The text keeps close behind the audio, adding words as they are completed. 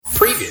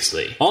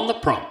Previously on the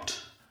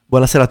Prompt.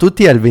 Buonasera a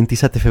tutti, è il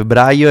 27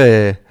 febbraio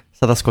e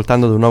state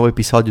ascoltando un nuovo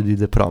episodio di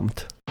The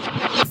Prompt.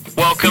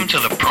 Welcome to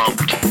The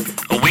Prompt,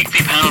 a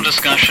weekly panel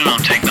discussion on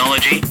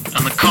technology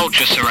and the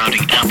culture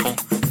surrounding Apple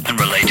and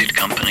related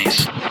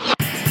companies.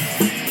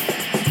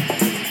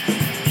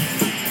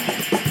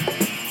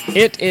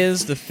 It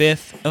is the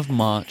 5th of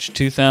March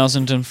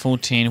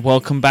 2014.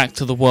 Welcome back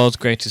to the world's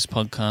greatest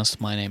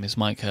podcast. My name is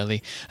Mike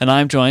Hurley, and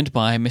I'm joined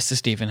by Mr.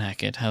 Stephen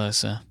Hackett. Hello,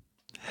 sir.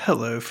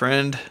 Hello,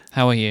 friend.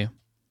 How are you?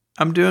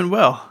 I'm doing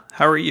well.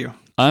 How are you?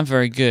 I'm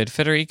very good.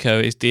 Federico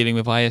is dealing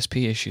with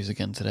ISP issues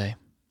again today.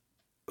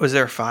 Was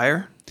there a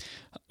fire?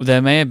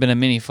 There may have been a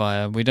mini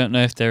fire. We don't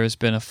know if there has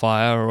been a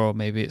fire or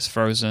maybe it's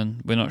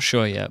frozen. We're not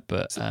sure yet,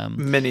 but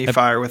Mini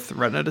fire with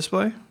Retina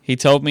display? he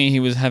told me he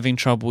was having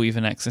trouble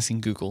even accessing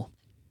Google.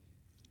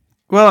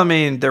 Well, I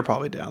mean, they're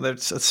probably down.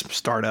 It's a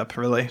startup,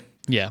 really.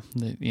 Yeah,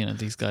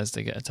 these guys,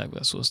 they get attacked with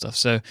that sort of stuff.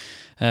 So,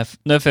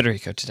 no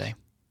Federico today.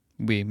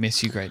 We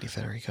miss you greatly,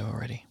 Federico,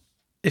 already.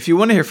 If you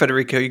want to hear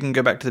Federico, you can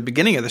go back to the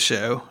beginning of the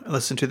show and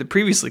listen to the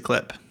previously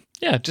clip.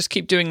 Yeah, just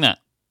keep doing that.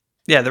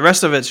 Yeah, the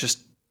rest of it's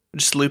just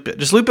loop it.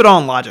 Just loop it all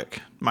in Logic,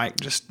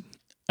 Mike. Just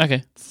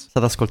Okay.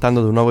 State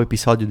ascoltando un nuovo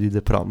episodio di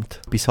The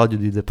Prompt. Episodio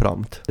di The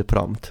Prompt. The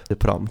Prompt. The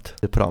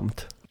Prompt. The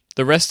Prompt.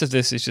 The rest of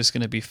this is just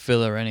going to be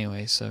filler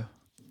anyway, so...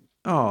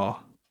 I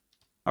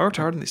worked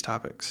hard on these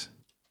topics.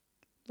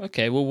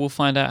 Okay, well, we'll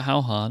find out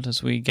how hard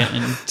as we get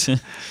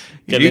into...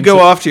 You go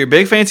off to your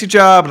big fancy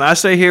job, and I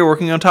stay here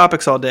working on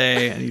topics all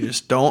day, and you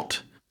just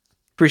don't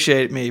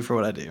appreciate me for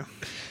what I do.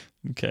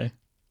 Okay.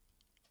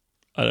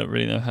 I don't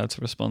really know how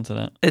to respond to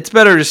that. It's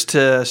better just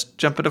to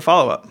jump into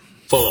follow-up.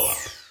 Follow-up.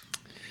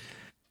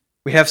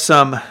 We have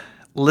some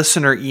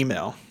listener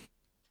email,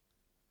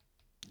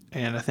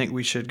 and I think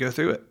we should go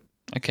through it.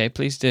 Okay,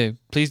 please do.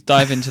 Please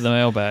dive into the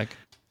mailbag.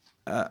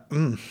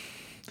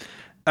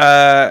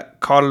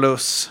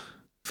 Carlos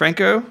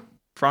Franco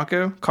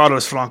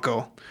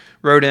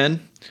wrote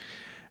in,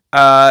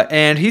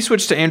 and he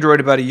switched to Android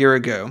about a year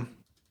ago.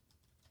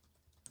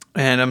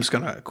 And I'm just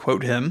going to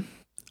quote him.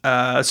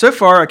 So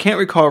far, I can't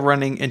recall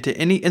running into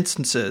any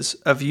instances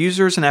of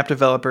users and app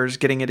developers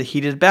getting into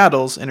heated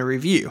battles in a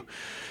review.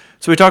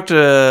 So we talked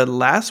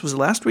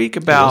last week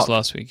about... It was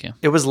last week, yeah.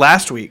 It was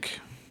last week.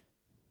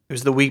 It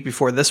was the week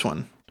before this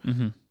one.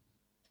 Mm-hmm.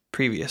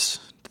 Previous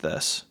to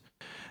this.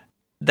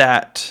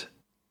 That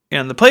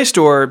in the Play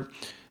Store,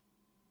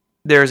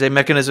 there's a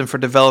mechanism for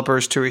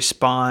developers to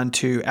respond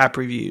to app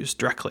reviews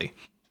directly.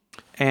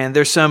 And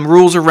there's some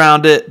rules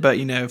around it, but,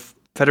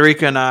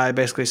 Federica and I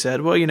basically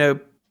said, well,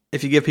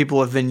 if you give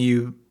people a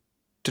venue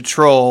to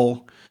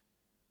troll,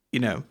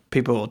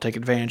 people will take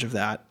advantage of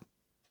that.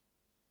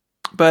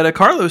 But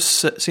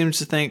Carlos seems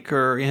to think,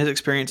 or his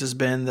experience has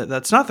been, that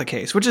that's not the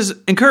case, which is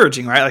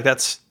encouraging, right? Like,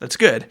 that's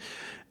good.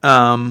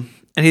 And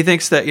he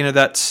thinks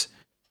that,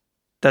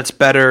 that's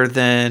better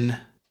than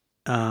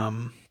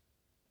a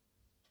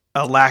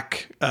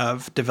lack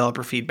of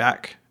developer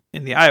feedback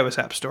in the iOS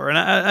App Store. And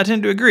I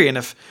tend to agree. And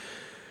if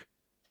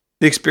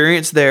the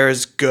experience there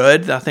is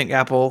good, I think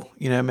Apple,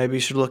 maybe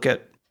should look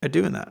at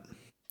doing that.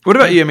 What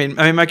about you? I mean,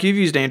 Mike, you've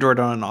used Android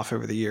on and off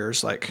over the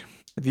years. Like,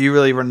 have you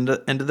really run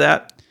into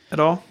that at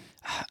all?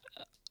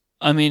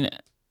 I mean,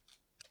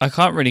 I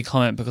can't really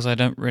comment because I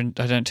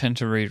don't tend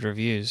to read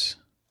reviews,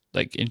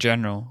 like in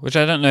general, which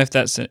I don't know if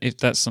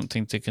that's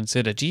something to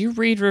consider. Do you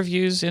read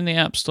reviews in the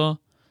App Store?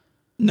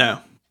 No.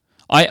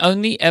 I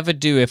only ever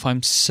do if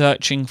I'm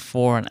searching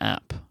for an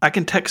app. I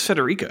can text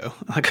Federico.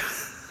 Like,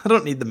 I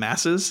don't need the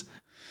masses.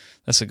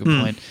 That's a good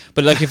point.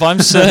 But like, if I'm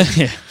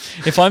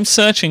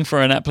searching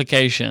for an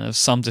application of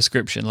some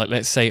description, like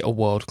let's say a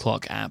world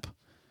clock app,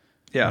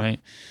 yeah, right?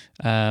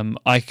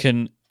 I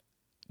can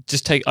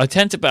just take. I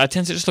tend to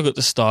just look at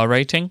the star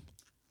rating,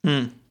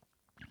 and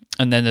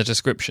then the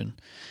description,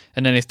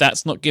 and then if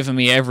that's not giving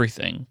me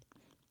everything,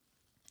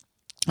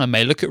 I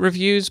may look at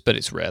reviews, but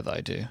it's rare that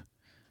I do.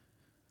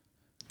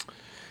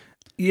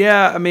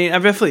 Yeah, I mean,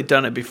 I've definitely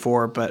done it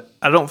before, but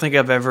I don't think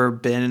I've ever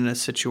been in a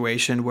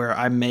situation where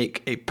I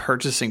make a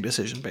purchasing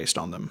decision based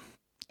on them.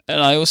 And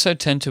I also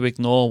tend to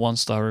ignore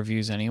one-star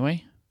reviews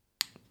anyway.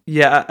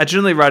 Yeah, I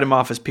generally write them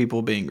off as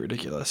people being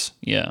ridiculous.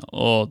 Yeah,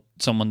 or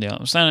someone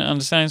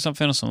understanding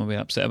something, or someone being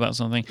upset about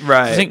something.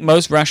 Right. I think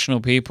most rational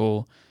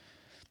people,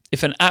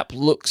 if an app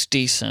looks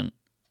decent,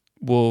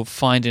 will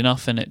find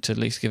enough in it to at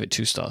least give it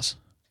 2 stars.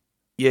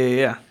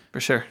 Yeah,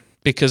 for sure.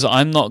 Because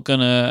I'm not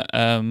going to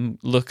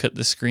look at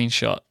the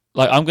screenshot.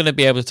 Like, I'm going to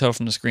be able to tell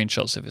from the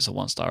screenshots if it's a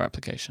 1-star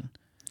application.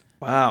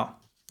 Wow.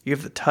 You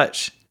have the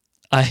touch.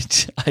 I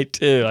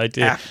do.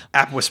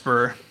 App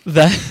whisperer.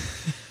 That's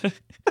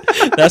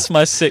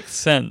my 6th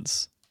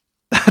sense.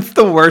 That's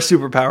the worst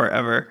superpower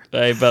ever.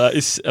 Hey, but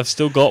I've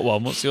still got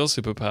one. What's your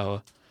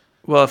superpower?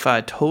 Well, if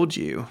I told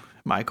you,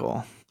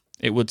 Michael...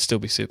 It would still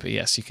be super.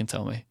 Yes, you can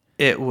tell me.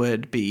 It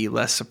would be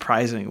less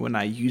surprising when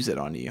I use it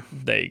on you.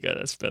 There you go.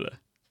 That's better.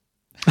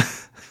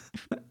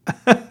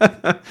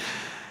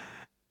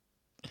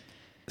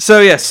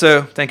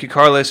 So thank you,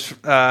 Carlos,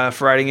 for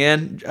writing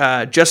in.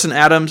 Justin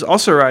Adams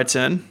also writes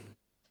in.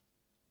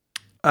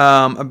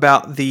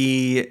 about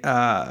the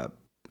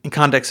in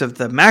context of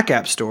the Mac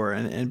App Store,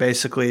 and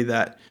basically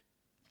that,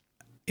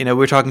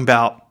 we're talking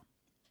about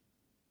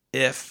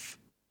if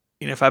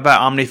I buy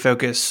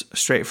OmniFocus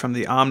straight from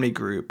the Omni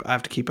Group, I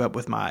have to keep up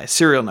with my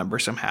serial number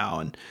somehow.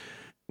 And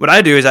what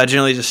I do is I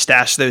generally just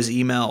stash those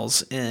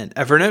emails in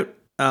Evernote,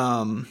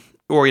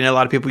 or a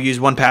lot of people use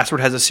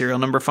 1Password, has a serial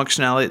number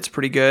functionality. It's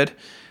pretty good.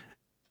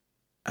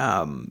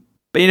 But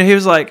he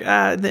was like,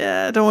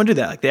 I don't want to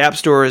do that. Like the App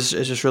Store is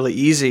just really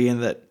easy,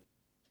 and that,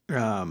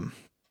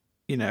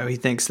 he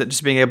thinks that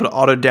just being able to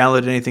auto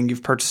download anything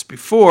you've purchased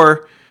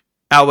before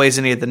outweighs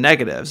any of the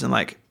negatives. And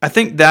like, I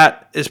think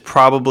that is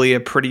probably a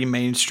pretty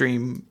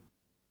mainstream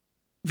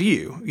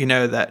view,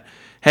 that,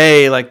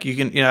 hey, like you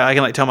can, I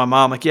can like tell my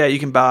mom, like, yeah, you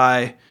can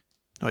buy,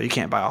 well, you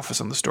can't buy Office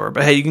on the store,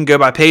 but hey, you can go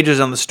buy Pages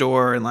on the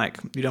store, and like,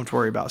 you don't have to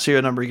worry about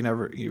serial number. You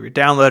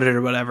download it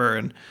or whatever.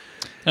 And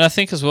I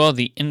think as well,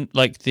 the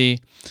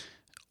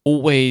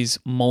always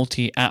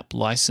multi-app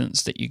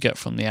license that you get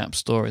from the App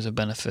Store is a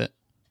benefit.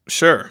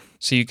 Sure.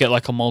 So you get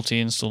like a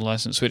multi-install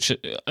license, which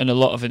in a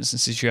lot of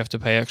instances you have to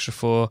pay extra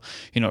for.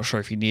 You're not sure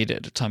if you need it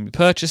at the time you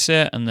purchase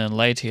it, and then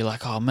later you're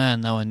like, oh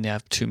man, now I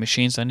have 2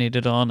 machines I need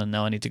it on, and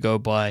now I need to go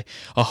buy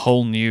a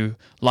whole new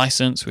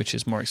license, which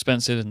is more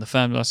expensive than the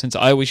family license.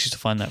 I always used to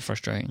find that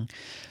frustrating.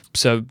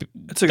 So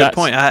that's a good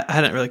point. I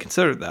hadn't really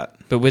considered that.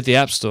 But with the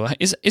App Store,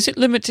 is it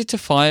limited to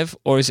 5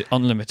 or is it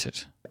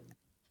unlimited?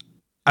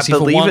 I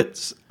believe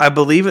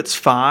it's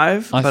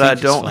 5, but I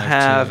don't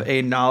have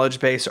a knowledge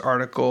base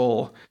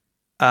article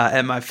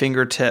at my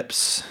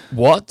fingertips.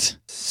 What?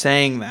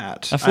 Saying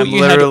that. I thought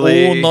you had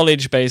all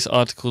knowledge base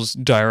articles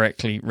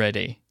directly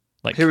ready.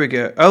 Like, here we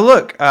go. Oh,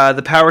 look,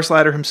 the Power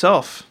Slider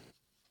himself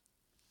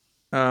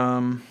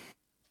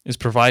is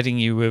providing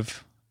you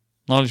with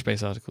knowledge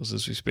base articles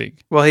as we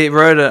speak. Well, he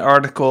wrote an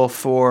article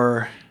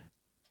for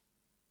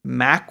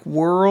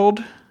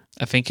Macworld.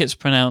 I think it's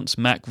pronounced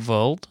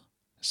Macworld.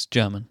 It's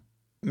German.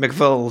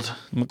 McVold.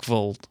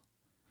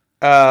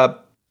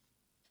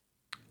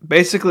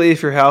 Basically,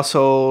 if your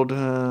household,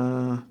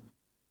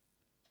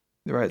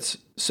 right?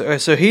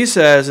 So he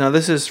says, now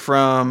this is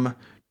from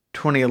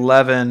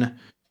 2011,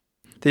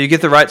 that you get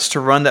the rights to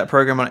run that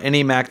program on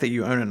any Mac that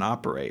you own and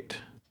operate.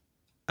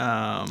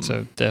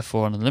 So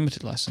therefore, an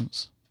unlimited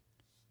license.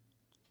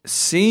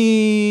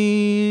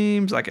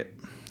 Seems like it.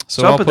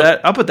 So I'll put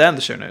that in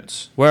the show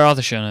notes. Where are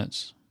the show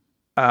notes?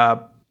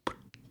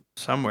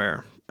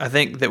 Somewhere. I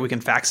think that we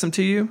can fax them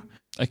to you.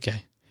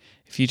 Okay.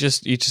 If you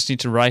just need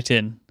to write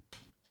in.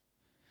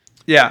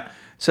 Yeah.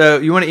 So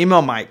you want to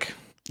email Myke.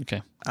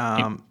 Okay.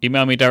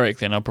 Email me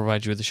directly and I'll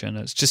provide you with the show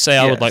notes. Just say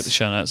I would like the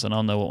show notes and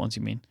I'll know what ones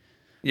you mean.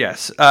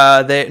 Yes. They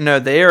are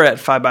at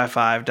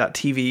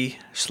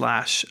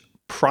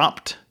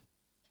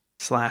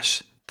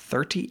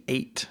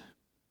 5by5.tv/prompt/38.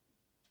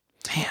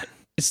 Man.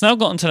 It's now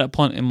gotten to that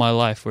point in my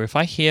life where if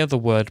I hear the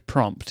word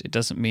prompt, it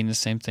doesn't mean the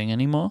same thing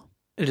anymore.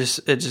 It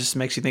just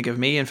makes you think of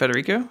me and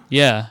Federico?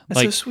 Yeah.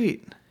 That's so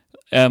sweet.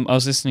 I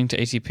was listening to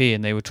ATP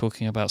and they were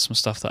talking about some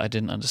stuff that I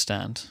didn't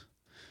understand.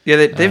 Yeah,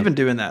 they've been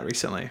doing that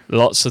recently.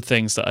 Lots of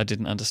things that I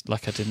didn't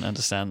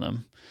understand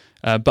them.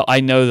 But I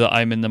know that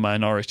I'm in the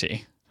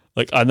minority.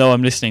 Like, I know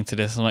I'm listening to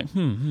this. I'm like,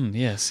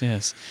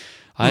 yes.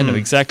 I know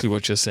exactly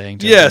what you're saying.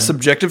 Gentlemen. Yes,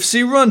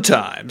 Objective-C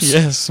runtimes.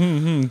 Yes,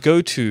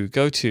 go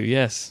to,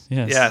 yes.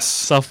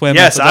 Software.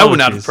 Yes, I would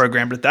not have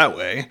programmed it that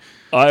way.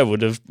 I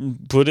would have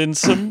put in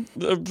some.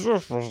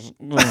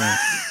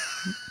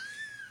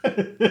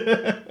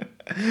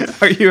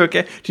 Are you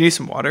okay? Do you need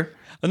some water?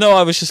 No,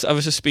 I was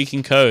just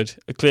speaking code.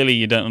 Clearly,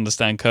 you don't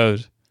understand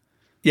code.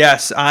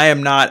 Yes, I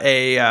am not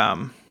a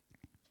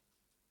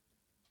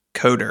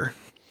coder.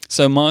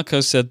 So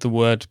Marco said the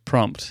word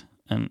prompt,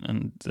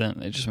 and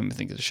then it just made me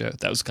think of the show.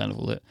 That was kind of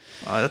all it.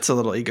 That's a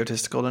little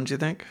egotistical, don't you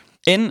think?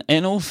 In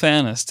all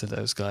fairness to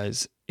those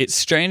guys, it's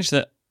strange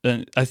that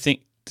I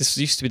think this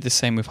used to be the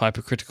same with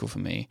Hypercritical for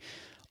me.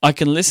 I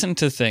can listen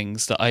to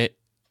things that I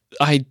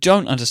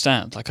don't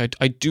understand. Like,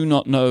 I do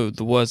not know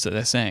the words that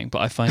they're saying,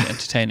 but I find it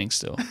entertaining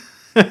still.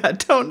 I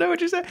don't know what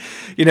you're saying.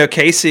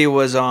 Casey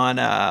was on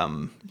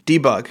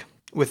Debug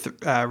with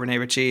Renee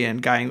Ritchie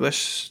and Guy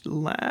English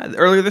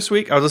earlier this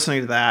week. I was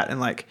listening to that, and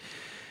like,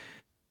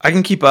 I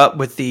can keep up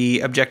with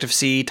the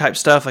Objective-C type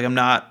stuff. Like, I'm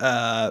not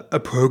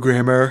a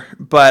programmer,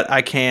 but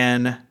I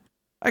can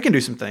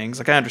do some things.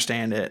 Like, I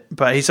understand it.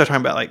 But he started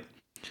talking about like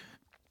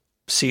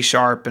C#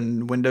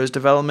 and Windows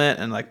development,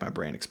 and like my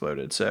brain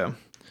exploded. So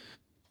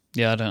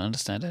yeah, I don't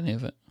understand any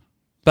of it,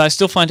 but I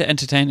still find it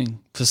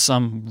entertaining for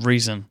some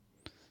reason.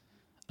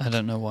 I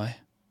don't know why.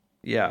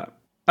 Yeah.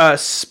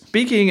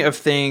 Speaking of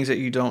things that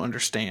you don't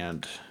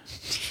understand,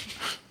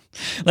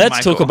 let's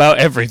Michael. Talk about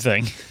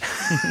everything.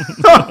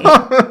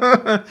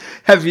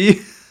 Have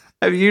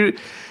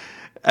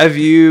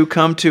you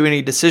come to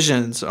any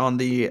decisions on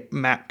the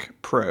Mac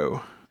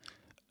Pro?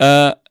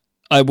 I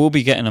will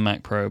be getting a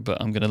Mac Pro,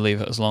 but I'm going to leave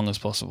it as long as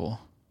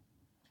possible.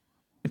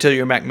 Until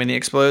your Mac Mini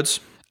explodes?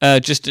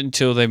 Just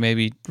until they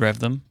maybe rev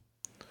them.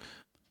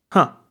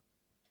 Huh.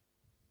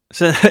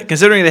 So,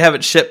 considering they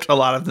haven't shipped a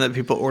lot of them that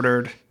people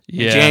ordered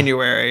in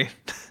January,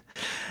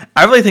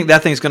 I really think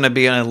that thing's going to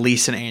be on at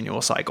least an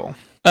annual cycle.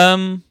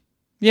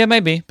 Yeah,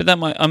 maybe, but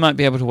I might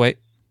be able to wait.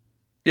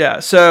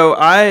 Yeah, so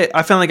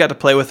I finally got to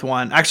play with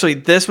one. Actually,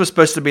 this was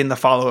supposed to be in the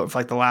follow-up for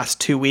like the last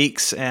 2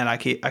 weeks, and I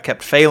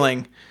kept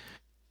failing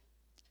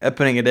at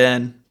putting it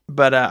in.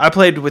 But I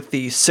played with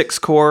the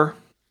 6-core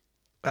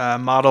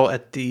model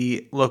at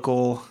the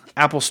local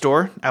Apple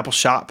store, Apple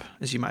shop,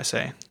 as you might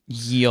say.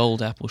 Ye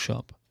old Apple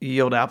shop.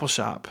 Ye old Apple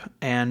shop.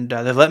 And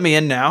they've let me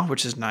in now,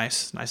 which is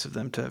nice. Nice of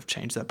them to have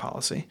changed that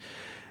policy.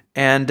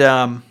 And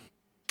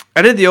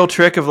I did the old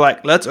trick of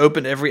like, let's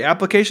open every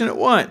application at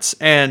once.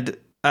 And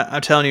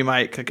I'm telling you,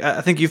 Myke, like,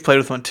 I think you've played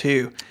with one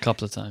too. A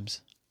couple of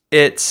times.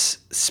 It's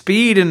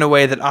speed in a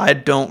way that I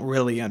don't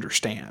really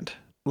understand.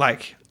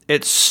 Like,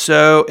 it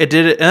did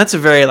it, and that's a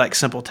very like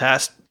simple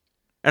test.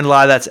 And a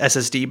lot of that's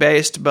SSD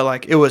based, but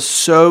like it was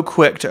so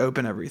quick to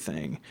open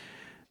everything.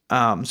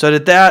 So I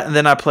did that, and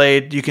then I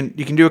played. You can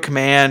do a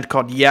command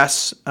called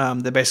yes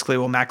that basically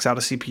will max out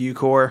a CPU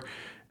core.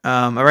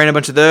 I ran a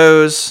bunch of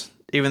those,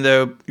 even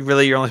though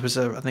really you're only supposed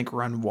to, I think,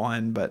 run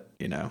one, but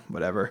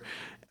whatever.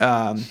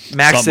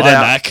 Maxed it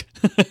out. Mac.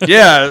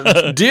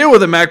 Yeah, deal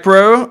with it, Mac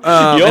Pro.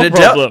 Your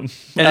problem.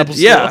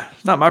 Yeah,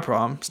 it's not my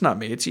problem. It's not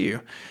me. It's you.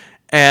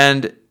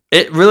 And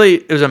it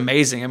was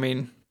amazing. I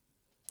mean,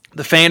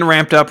 the fan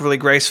ramped up really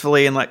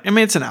gracefully, and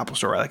it's an Apple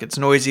store, right? Like, it's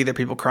noisy. There are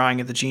people crying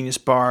at the Genius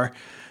Bar.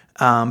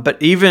 But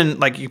even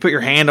like you put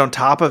your hand on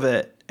top of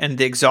it, and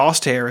the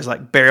exhaust air is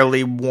like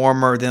barely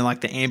warmer than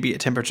like the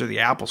ambient temperature of the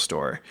Apple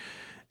store.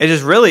 It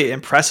is really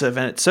impressive,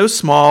 and it's so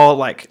small.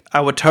 Like,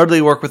 I would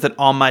totally work with it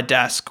on my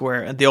desk,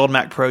 where at the old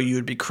Mac Pro you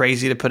would be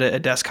crazy to put it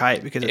at desk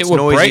height because it's noisy.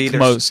 It would break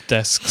most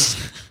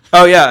desks.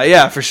 Oh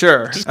yeah, for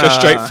sure. Just go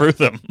straight through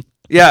them.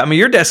 Yeah, I mean,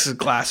 your desk is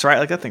glass, right?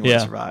 Like, that thing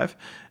would survive.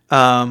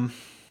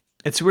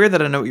 It's weird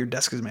that I know what your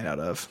desk is made out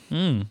of.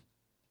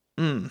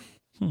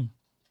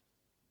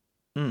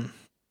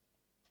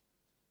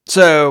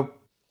 So,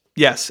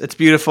 yes, it's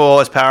beautiful.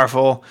 It's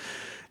powerful.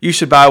 You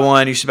should buy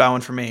one. You should buy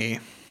one for me.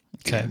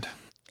 Okay. And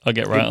I'll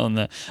get right on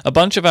that. A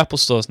bunch of Apple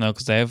stores now,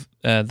 because they have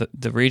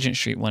the Regent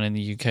Street one in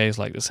the UK is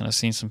like this, and I've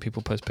seen some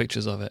people post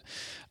pictures of it.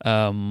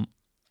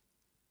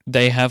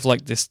 They have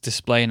like this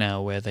display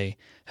now where they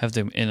have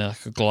them in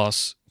like a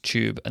glass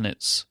tube, and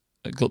it's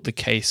got the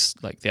case,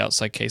 like the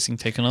outside casing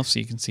taken off so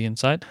you can see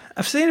inside.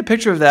 I've seen a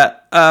picture of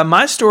that.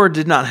 My store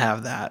did not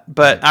have that,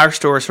 but our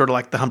store is sort of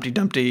like the Humpty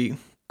Dumpty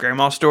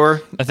grandma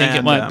store. I think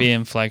it might be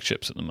in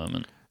flagships at the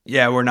moment.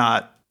 Yeah, we're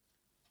not.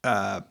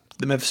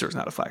 The Memphis store is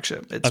not a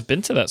flagship. I've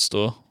been to that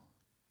store.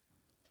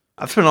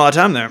 I've spent a lot of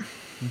time there.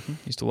 Mm-hmm.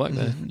 Used to work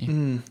there, didn't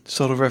you?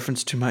 Subtle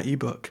reference to my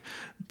ebook.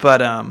 But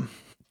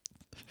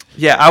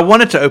yeah, I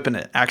wanted to open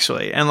it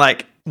actually, and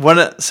like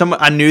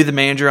I knew the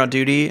manager on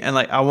duty, and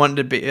like I wanted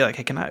to be like,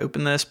 hey, can I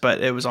open this? But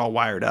it was all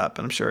wired up,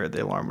 and I'm sure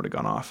the alarm would have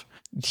gone off.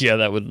 Yeah,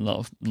 that would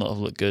not have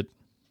looked good.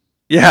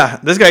 Yeah,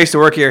 this guy used to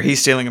work here. He's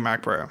stealing a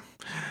Mac Pro.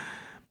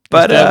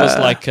 But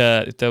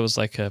if there was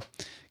like a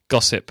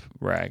gossip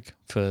rag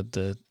for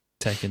the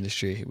tech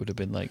industry, it would have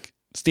been like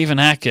Stephen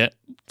Hackett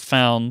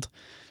found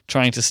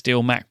trying to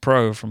steal Mac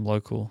Pro from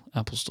local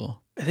Apple store.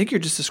 I think you're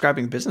just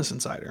describing Business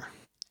Insider.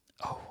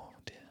 Oh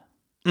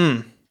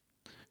dear.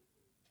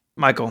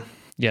 Michael.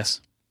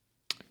 Yes.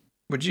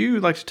 Would you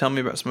like to tell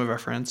me about some of our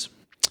friends?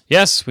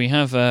 Yes, we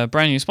have a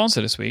brand new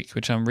sponsor this week,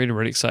 which I'm really,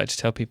 really excited to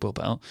tell people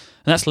about,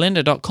 and that's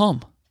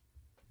lynda.com.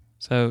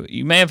 So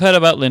you may have heard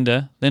about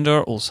Lynda. Lynda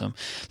are awesome.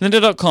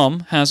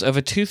 Lynda.com has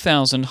over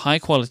 2,000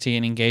 high-quality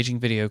and engaging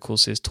video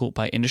courses taught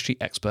by industry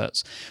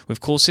experts, with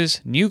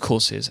new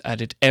courses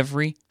added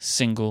every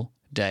single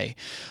day.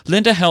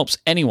 Lynda helps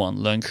anyone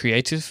learn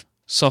creative,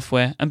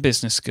 software, and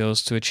business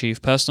skills to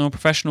achieve personal and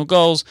professional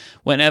goals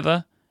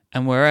whenever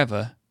and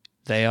wherever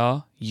they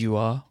are, you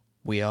are,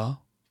 we are,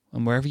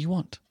 and wherever you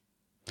want.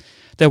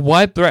 Their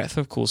wide breadth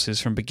of courses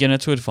from beginner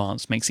to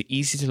advanced makes it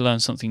easy to learn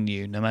something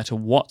new, no matter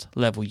what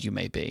level you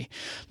may be.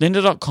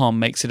 Lynda.com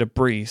makes it a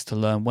breeze to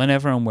learn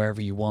whenever and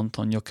wherever you want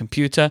on your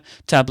computer,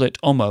 tablet,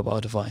 or mobile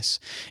device.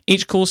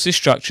 Each course is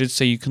structured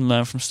so you can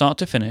learn from start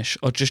to finish,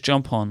 or just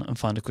jump on and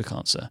find a quick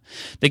answer.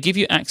 They give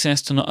you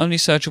access to not only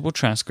searchable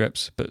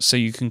transcripts, but so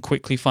you can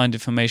quickly find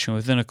information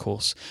within a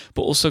course,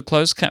 but also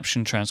closed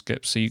caption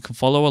transcripts so you can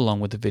follow along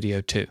with the video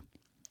too.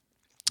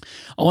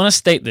 I want to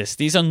state this.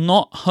 These are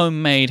not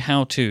homemade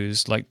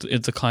how-tos like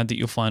the kind that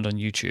you'll find on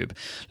YouTube.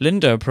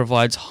 Lynda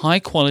provides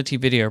high-quality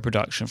video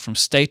production from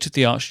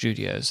state-of-the-art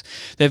studios.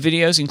 Their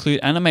videos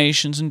include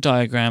animations and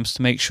diagrams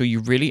to make sure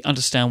you really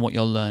understand what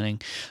you're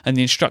learning, and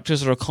the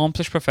instructors are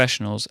accomplished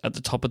professionals at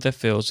the top of their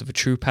fields with a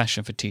true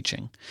passion for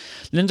teaching.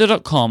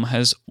 Lynda.com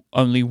has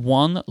only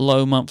one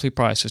low monthly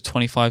price of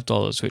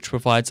 $25, which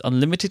provides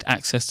unlimited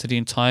access to the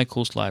entire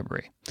course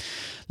library.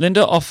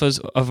 Lynda offers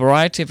a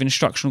variety of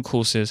instructional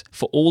courses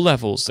for all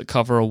levels that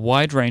cover a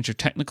wide range of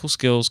technical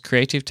skills,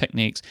 creative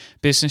techniques,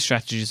 business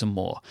strategies, and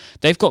more.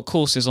 They've got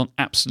courses on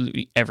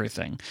absolutely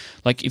everything.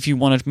 Like if you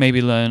want to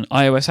maybe learn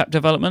iOS app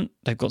development,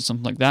 they've got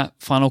something like that.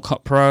 Final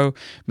Cut Pro,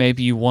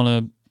 maybe you want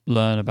to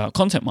learn about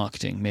content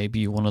marketing. Maybe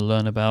you want to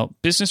learn about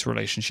business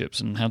relationships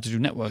and how to do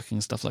networking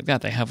and stuff like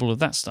that. They have all of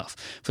that stuff.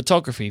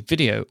 Photography,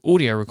 video,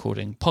 audio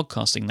recording,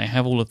 podcasting, they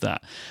have all of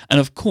that. And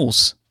of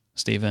course,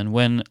 Stephen,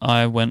 when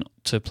I went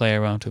to play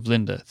around with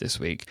Linda this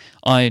week,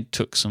 I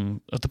took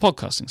some of the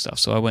podcasting stuff.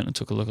 So I went and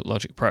took a look at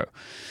Logic Pro.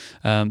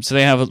 So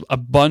they have a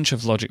bunch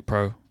of Logic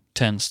Pro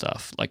 10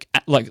 stuff. Like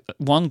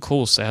one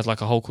course, they had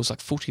like a whole course,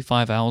 like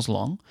 45 hours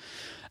long.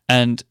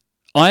 And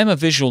I'm a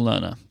visual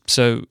learner.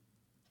 So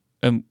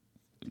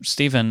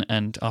Stephen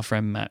and our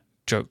friend Matt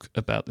joke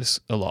about this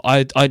a lot.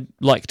 I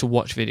like to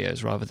watch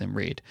videos rather than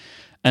read.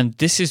 And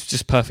this is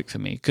just perfect for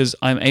me because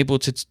I'm able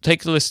to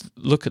take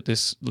look at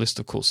this list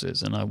of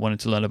courses, and I wanted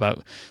to learn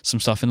about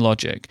some stuff in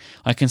Logic.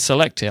 I can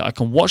select it. I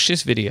can watch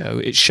this video.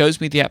 It shows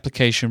me the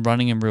application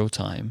running in real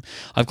time.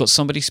 I've got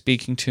somebody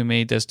speaking to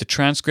me. There's the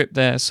transcript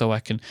there, so I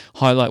can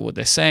highlight what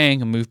they're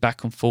saying and move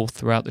back and forth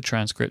throughout the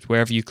transcript.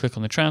 Wherever you click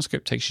on the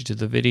transcript, takes you to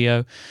the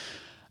video.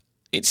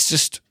 It's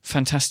just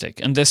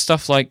fantastic. And there's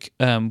stuff like,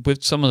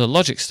 with some of the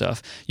Logic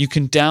stuff, you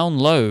can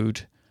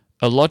download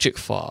a Logic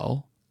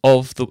file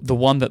of the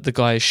one that the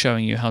guy is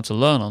showing you how to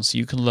learn on, so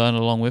you can learn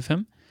along with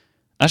him.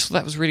 I just thought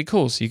that was really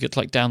cool. So you get to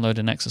like download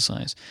an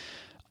exercise.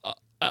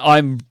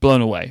 I'm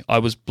blown away. I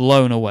was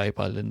blown away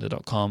by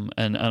lynda.com,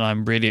 and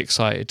I'm really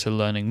excited to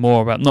learning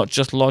more about not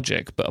just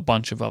Logic, but a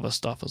bunch of other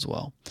stuff as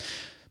well.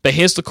 But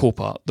here's the cool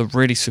part, the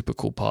really super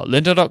cool part.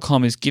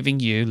 Lynda.com is giving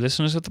you,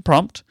 listeners of The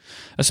Prompt,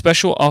 a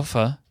special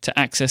offer to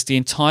access the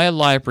entire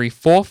library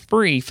for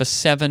free for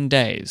 7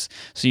 days.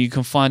 So you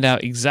can find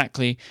out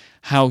exactly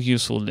how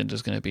useful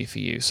Lynda's going to be for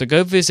you. So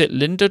go visit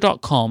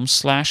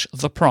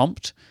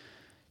lynda.com/theprompt.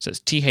 So it's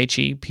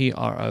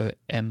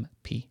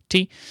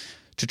THEPROMPT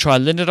to try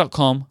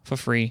lynda.com for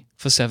free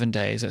for 7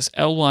 days. That's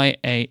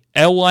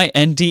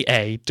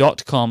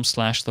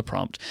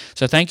lynda.com/theprompt.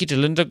 So thank you to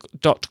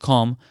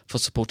lynda.com for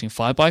supporting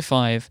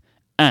 5x5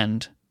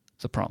 and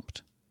The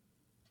Prompt.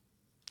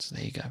 So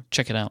there you go.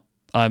 Check it out.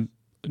 I'm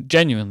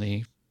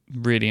genuinely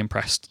really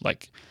impressed.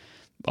 Like,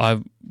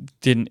 I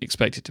didn't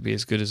expect it to be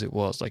as good as it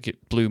was. Like,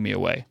 it blew me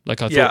away.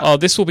 Like, I thought, oh,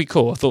 this will be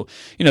cool. I thought,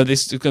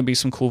 this is going to be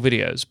some cool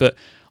videos. But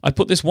I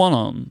put this one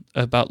on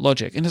about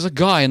Logic, and there's a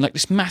guy in like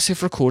this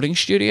massive recording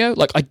studio.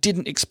 Like, I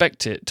didn't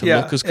expect it to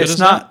look as good as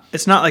that.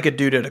 It's not like a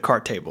dude at a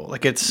card table.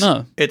 Like, it's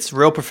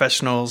real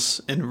professionals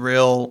in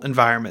real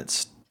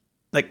environments,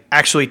 like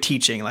actually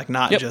teaching, like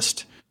not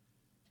just.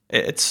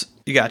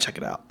 You gotta check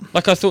it out.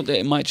 Like, I thought that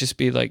it might just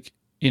be like,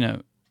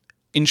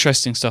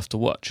 interesting stuff to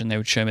watch, and they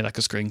would show me like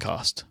a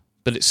screencast.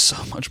 But it's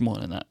so much more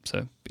than that.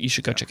 So you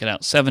should go check it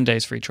out. 7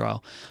 days free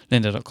trial.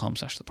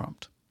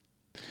 lynda.com/theprompt.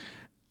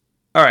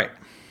 All right.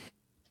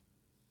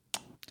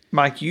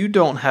 Myke, you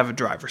don't have a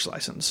driver's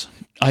license.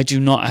 I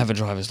do not have a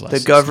driver's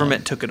license. The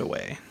government took it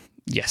away.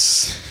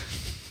 Yes.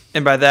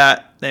 And by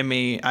that, I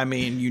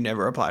mean you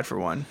never applied for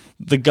one.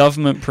 The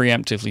government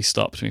preemptively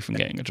stopped me from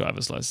getting a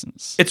driver's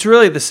license. It's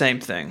really the same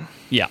thing.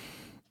 Yeah.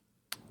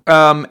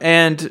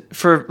 And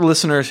for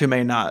listeners who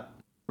may not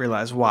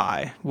realize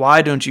why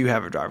don't you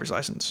have a driver's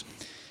license?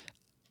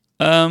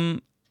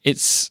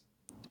 It's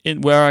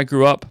where I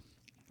grew up.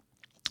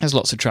 There's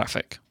lots of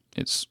traffic.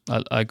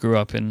 I grew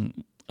up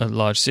in a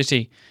large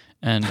city,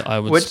 and I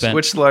would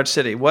which large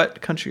city?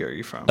 What country are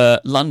you from?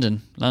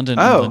 London,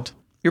 England.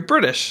 You're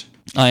British.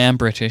 I am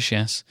British,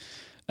 yes.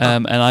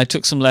 And I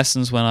took some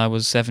lessons when I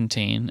was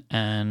 17,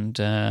 and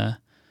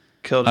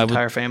killed an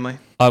entire family.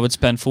 I would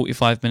spend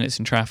 45 minutes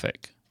in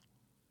traffic,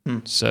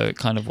 so it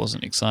kind of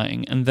wasn't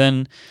exciting. And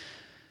then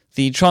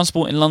the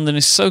transport in London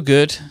is so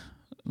good,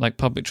 like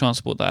public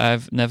transport, that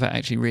I've never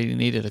actually really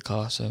needed a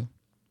car. So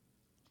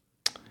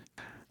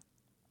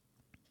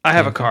I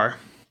have a car.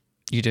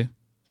 You do?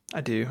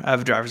 I do. I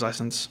have a driver's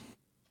license.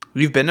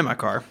 You've been in my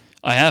car.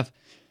 I have.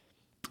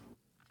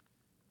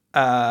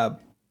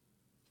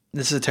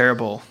 This is a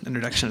terrible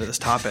introduction to this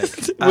topic.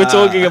 We're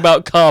talking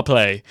about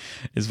CarPlay,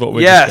 is what we're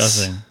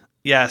discussing.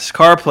 Yes,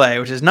 CarPlay,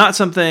 which is not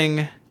a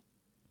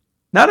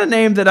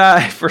name that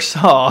I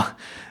foresaw.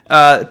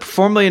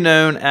 Formerly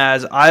known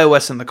as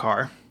iOS in the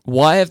car.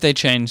 Why have they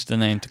changed the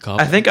name to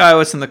CarPlay? I think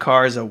iOS in the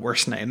car is a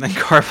worse name than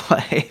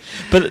CarPlay.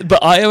 But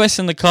iOS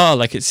in the car,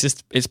 like,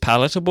 it's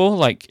palatable,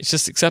 like it's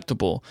just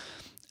acceptable.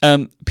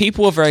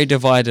 People are very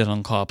divided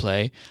on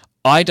CarPlay.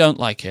 I don't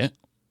like it.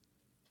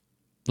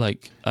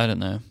 Like, I don't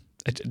know.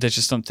 There's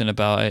just something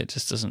about it. It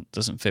just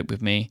doesn't fit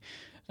with me.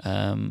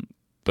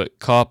 But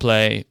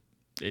CarPlay,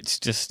 it's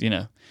just,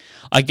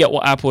 I get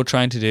what Apple are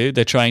trying to do.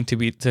 They're trying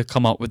to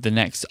come up with the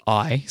next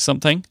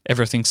something.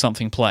 Everything's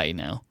something play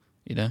now,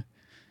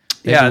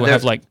 Maybe we'll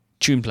have like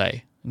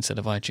TunePlay instead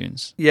of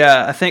iTunes.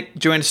 Yeah, I think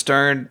Joanne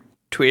Stern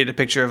tweeted a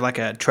picture of like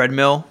a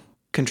treadmill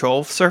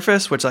control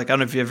surface, which, like, I don't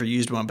know if you ever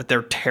used one, but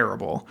they're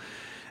terrible.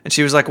 And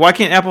she was like, "Why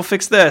can't Apple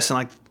fix this?"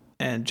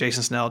 And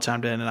Jason Snell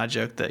chimed in, and I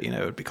joked that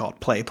it would be called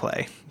Play.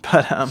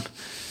 But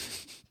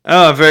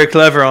very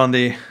clever on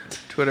the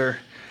Twitter.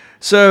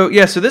 So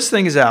this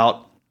thing is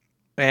out,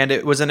 and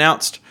it was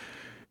announced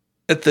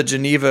at the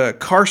Geneva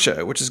Car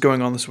Show, which is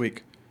going on this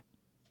week.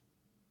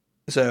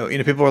 So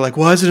people are like,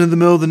 "Why is it in the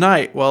middle of the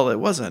night?" Well, it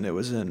wasn't. It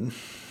was in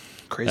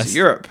crazy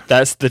Europe.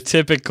 That's the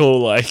typical,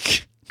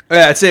 like...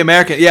 Yeah, I'd say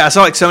American. Yeah, I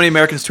saw like so many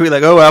Americans tweet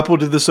like, "Oh, Apple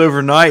did this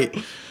overnight.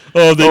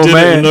 Oh, they did it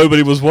and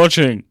nobody was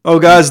watching. Oh,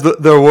 guys, the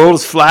world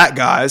is flat,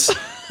 guys."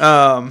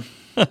 God,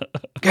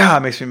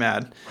 it makes me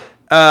mad.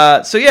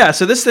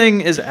 So this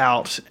thing is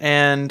out,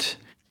 and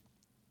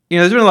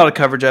there's been a lot of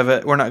coverage of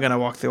it. We're not going to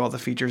walk through all the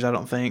features, I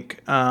don't think.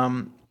 I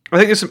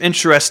think there's some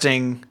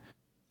interesting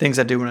things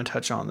I do want to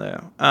touch on,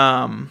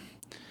 though.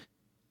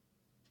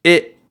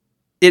 It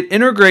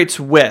integrates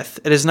with,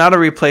 it is not a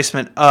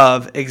replacement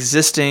of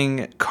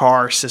existing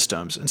car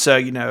systems. And so,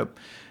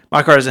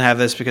 my car doesn't have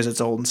this because it's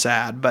old and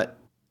sad, but,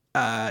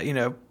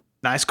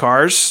 nice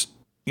cars,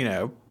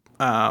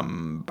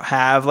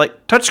 have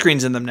like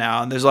touchscreens in them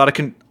now. And there's a lot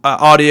of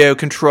audio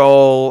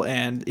control,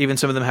 and even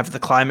some of them have the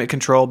climate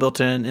control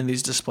built in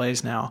these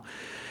displays now.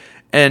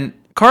 And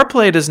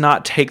CarPlay does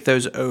not take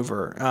those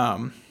over.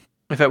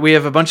 In fact, we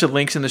have a bunch of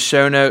links in the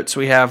show notes.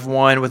 We have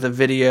one with a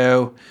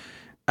video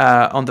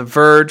on the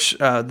Verge,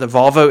 the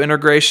Volvo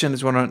integration.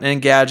 There's one on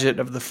Engadget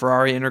of the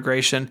Ferrari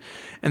integration.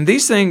 And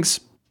these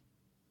things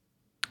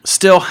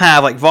still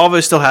have, like,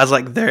 Volvo still has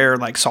like their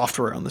like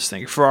software on this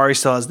thing. Ferrari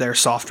still has their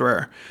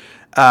software.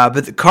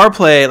 But the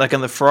CarPlay, like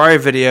on the Ferrari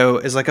video,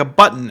 is like a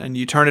button, and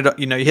you turn it,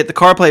 you hit the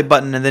CarPlay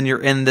button, and then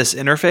you're in this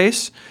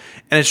interface,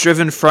 and it's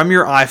driven from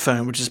your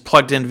iPhone, which is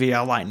plugged in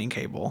via a lightning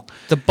cable.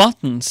 The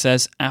button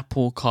says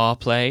Apple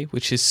CarPlay,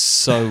 which is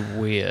so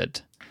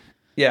weird.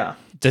 Yeah.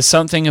 There's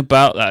something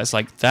about that. It's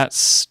like, that's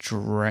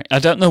strange. I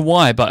don't know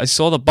why, but I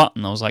saw the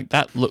button. I was like,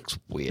 that looks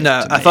weird.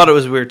 No, I thought it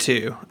was weird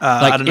too.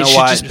 I don't know why. It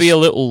should just be a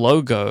little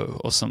logo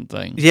or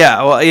something.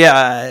 Yeah, well,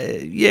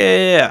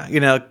 yeah.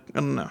 I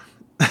don't know.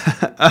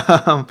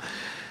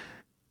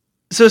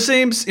 So it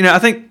seems, I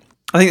think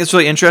it's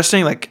really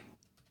interesting. Like,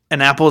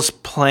 and Apple's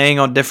playing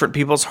on different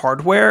people's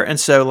hardware, and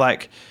so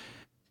like,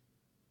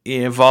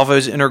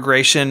 Volvo's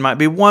integration might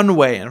be one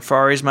way, and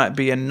Ferrari's might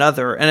be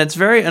another, and it's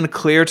very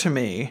unclear to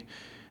me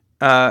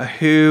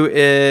who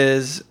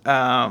is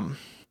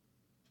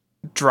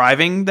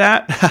driving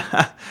that.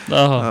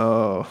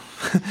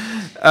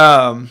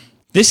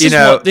 This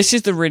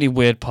is the really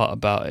weird part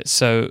about it.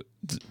 So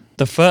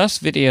the first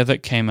video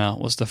that came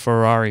out was the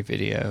Ferrari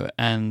video,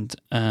 and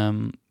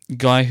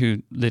guy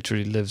who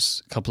literally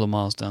lives a couple of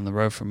miles down the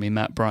road from me,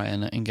 Matt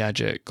Bryan at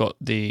Engadget, got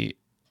he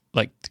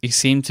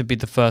seemed to be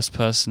the first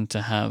person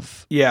to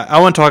have. Yeah, I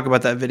want to talk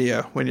about that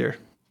video when you're.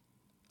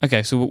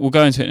 Okay, so we'll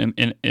go into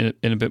it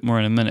in a bit more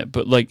in a minute,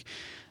 but like,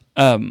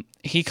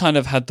 he kind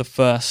of had the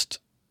first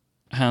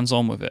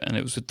hands-on with it, and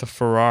it was with the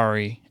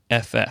Ferrari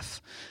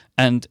FF,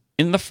 and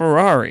in the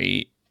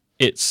Ferrari,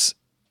 it's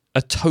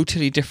a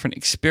totally different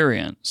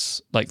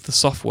experience. Like, the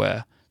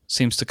software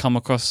seems to come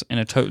across in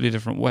a totally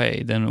different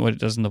way than what it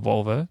does in the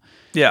Volvo.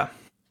 Yeah.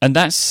 And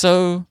that's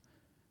so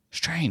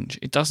strange.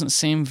 It doesn't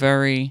seem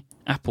very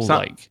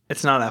Apple-like.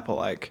 It's not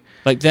Apple-like.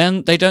 Like,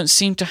 then they don't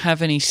seem to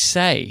have any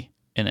say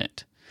in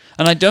it.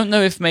 And I don't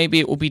know if maybe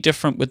it will be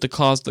different with the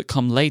cars that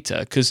come later,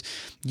 because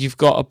you've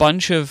got a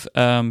bunch of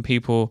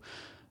people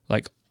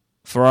like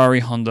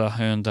Ferrari, Honda,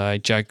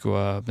 Hyundai,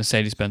 Jaguar,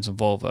 Mercedes-Benz, and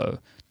Volvo.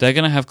 They're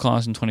going to have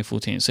cars in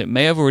 2014, so it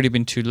may have already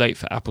been too late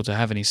for Apple to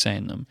have any say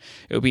in them.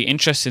 It would be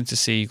interesting to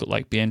see,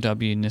 like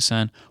BMW,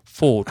 Nissan,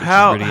 Ford.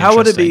 How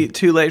would it be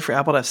too late for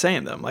Apple to have say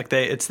in them? Like,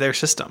 it's their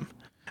system.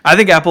 I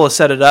think Apple has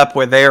set it up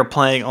where they are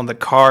playing on the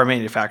car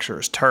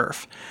manufacturer's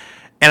turf,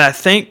 and I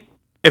think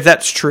if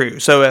that's true,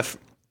 so if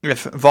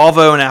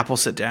Volvo and Apple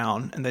sit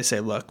down and they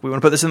say, "Look, we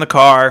want to put this in the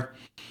car,"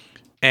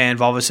 and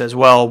Volvo says,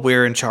 "Well,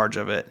 we're in charge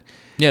of it."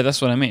 Yeah,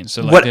 that's what I mean.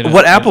 So like,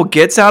 what Apple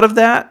gets out of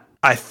that,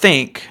 I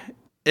think,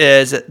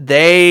 is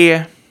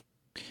that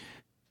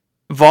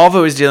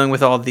Volvo is dealing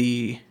with all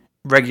the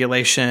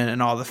regulation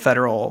and all the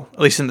federal, at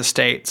least in the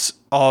States,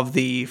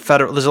 there's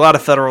a lot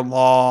of federal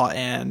law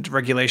and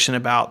regulation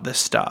about this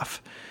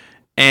stuff.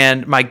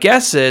 And my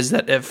guess is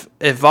that if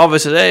Volvo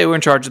says, "Hey, we're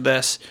in charge of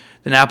this,"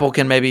 then Apple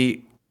can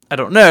maybe, I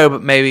don't know,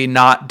 but maybe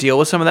not deal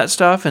with some of that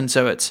stuff. And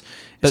so it's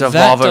a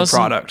Volvo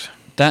product.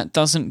 That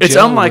doesn't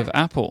gel with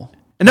Apple.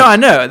 No, I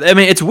know. I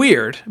mean, it's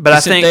weird, but I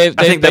think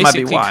that might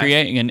be why.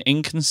 Creating an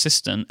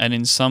inconsistent and,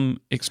 in some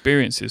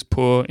experiences,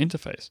 poor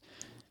interface.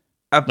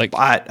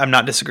 I'm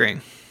not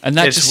disagreeing, and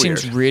that just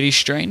seems really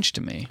strange to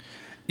me.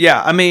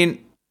 Yeah, I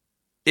mean,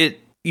 we'll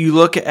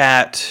look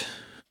at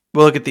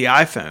the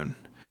iPhone,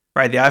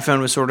 right? The iPhone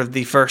was sort of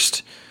the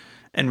first,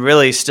 and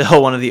really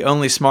still one of the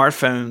only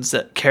smartphones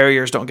that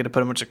carriers don't get to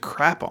put a bunch of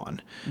crap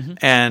on,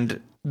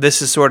 and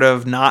this is sort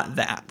of not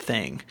that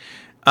thing.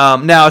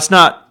 Now, it's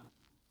not.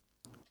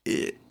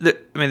 I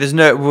mean,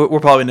 we'll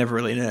probably never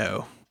really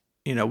know,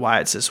 why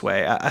it's this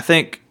way. I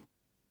think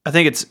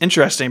it's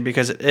interesting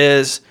because it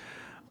is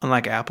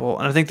unlike Apple.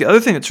 And I think the other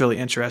thing that's really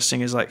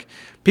interesting is, like,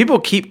 people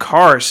keep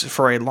cars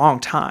for a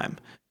long time.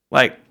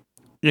 Like,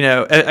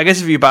 I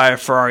guess if you buy a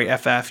Ferrari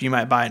FF, you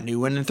might buy a new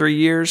one in 3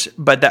 years,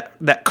 but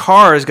that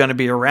car is going to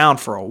be around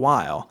for a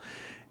while.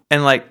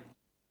 And like,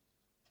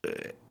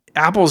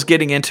 Apple's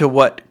getting into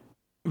what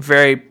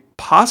very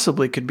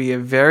possibly could be a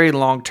very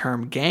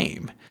long-term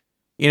game.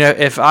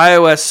 If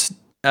iOS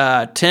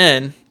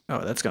 10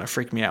 oh, that's going to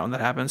freak me out when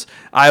that happens.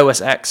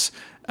 iOS X.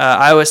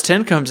 iOS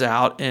 10 comes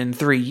out in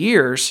 3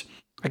 years.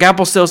 Like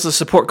Apple still has to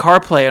support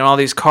CarPlay on all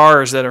these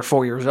cars that are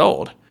 4 years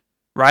old,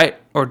 right?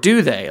 Or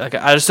do they? Like,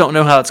 I just don't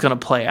know how it's going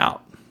to play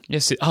out.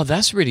 Yes.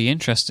 That's really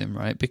interesting,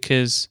 right?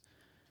 Because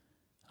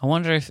I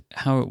wonder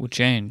how it will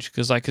change.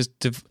 Because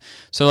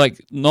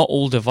not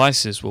all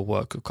devices will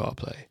work with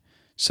CarPlay.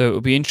 So it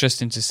would be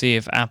interesting to see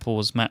if Apple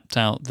has mapped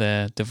out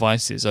their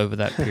devices over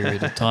that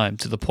period of time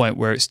to the point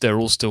where they're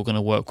all still going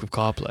to work with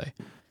CarPlay.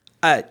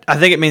 I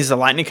think it means the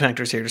Lightning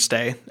connector's here to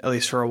stay, at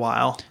least for a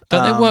while.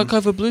 Don't they work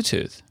over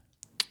Bluetooth?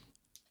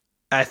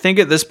 I think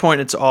at this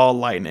point it's all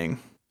Lightning.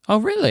 Oh,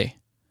 really?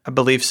 I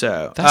believe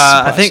so.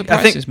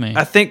 Surprises me.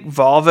 I think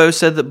Volvo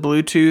said that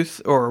Bluetooth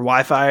or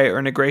Wi-Fi or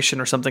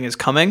integration or something is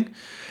coming.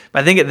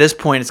 But I think at this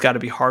point it's got to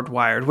be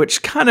hardwired,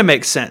 which kind of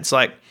makes sense.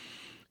 Like,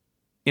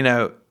 you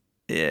know,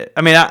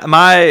 I mean, I've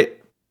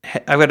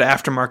got an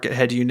aftermarket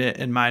head unit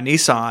in my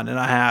Nissan, and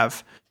I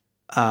have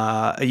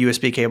a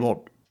USB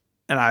cable,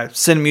 and I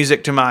send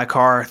music to my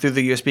car through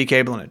the USB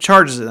cable, and it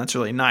charges it. That's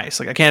really nice.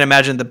 Like, I can't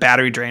imagine the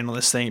battery drain on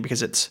this thing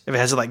because if it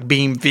has like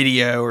beam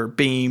video or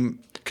beam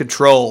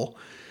control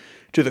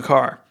to the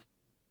car.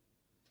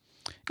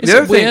 Is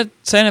it weird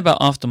saying about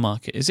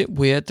aftermarket? Is it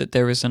weird that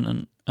there isn't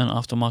an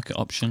aftermarket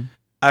option?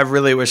 I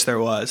really wish there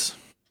was,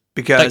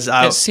 because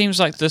it seems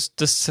like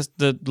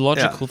the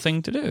logical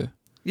thing to do.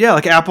 Yeah,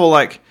 like Apple,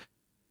 like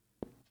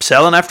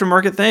sell an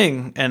aftermarket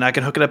thing, and I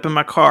can hook it up in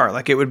my car.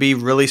 Like, it would be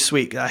really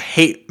sweet.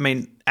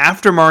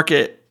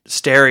 Aftermarket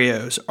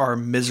stereos are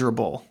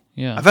miserable.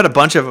 Yeah, I've had a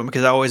bunch of them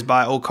because I always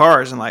buy old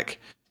cars and like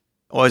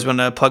always want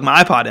to plug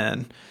my iPod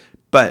in,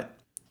 but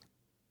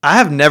I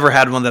have never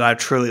had one that I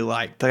truly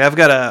liked. Like,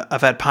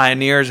 I've had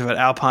Pioneers, I've had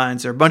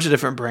Alpines, there are a bunch of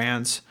different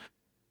brands,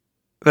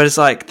 but it's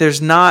like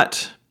there's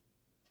not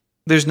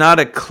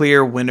a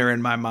clear winner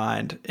in my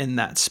mind in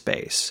that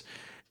space.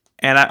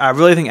 And I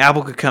really think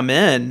Apple could come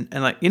in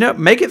and, like, you know,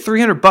 make it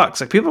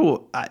 $300. Like,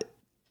 people, I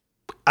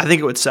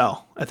think it would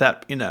sell at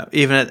that, you know,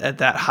 even at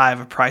that high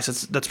of a price.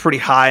 That's pretty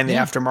high in the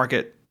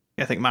aftermarket.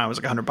 I think mine was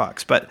like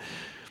 $100, but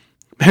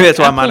maybe that's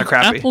why mine are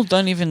crappy. Apple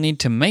don't even need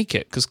to make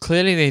it because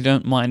clearly they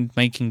don't mind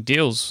making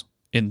deals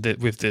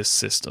with this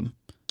system.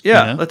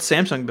 Yeah, you know? Let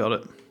Samsung build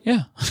it.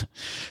 Yeah.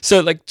 So,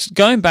 like,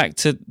 going back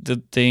to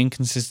the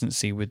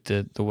inconsistency with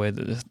the way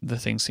that the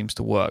thing seems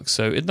to work.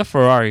 So, in the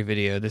Ferrari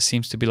video, there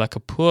seems to be like a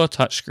poor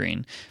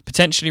touchscreen,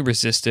 potentially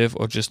resistive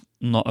or just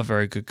not a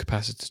very good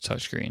capacitive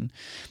touchscreen.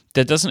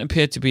 There doesn't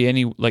appear to be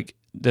any, like,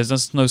 there's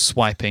just no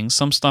swiping.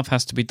 Some stuff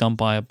has to be done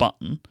by a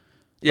button.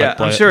 Yeah,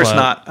 I'm sure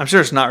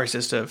it's not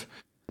resistive.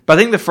 But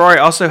I think the Ferrari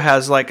also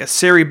has like a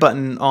Siri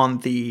button on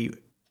the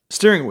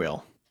steering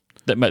wheel.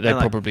 They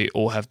probably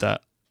all have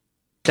that.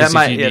 That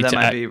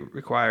might be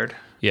required.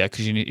 Yeah,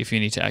 because if you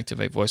need to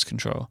activate voice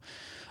control,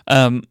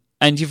 and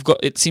you've got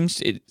it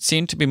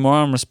seemed to be more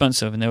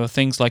unresponsive, and there were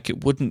things like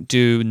it wouldn't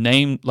do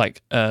name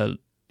like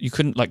you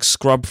couldn't like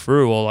scrub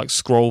through or like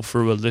scroll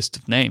through a list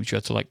of names. You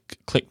had to like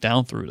click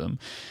down through them.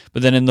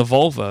 But then in the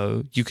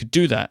Volvo, you could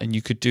do that, and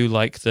you could do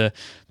like the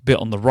bit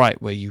on the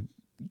right where you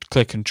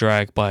click and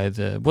drag by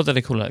what do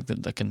they call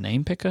it, like a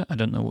name picker? I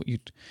don't know what you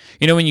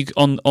when you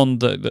on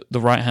the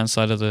right hand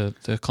side of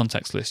the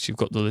contacts list, you've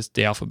got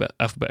the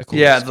alphabetical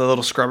list. The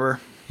little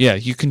scrubber. Yeah,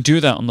 you can do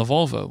that on the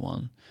Volvo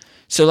one.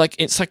 So like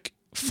it's like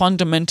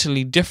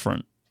fundamentally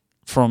different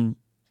from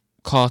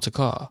car to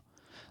car.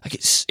 Like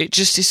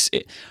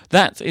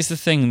that is the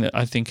thing that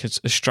I think has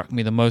struck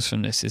me the most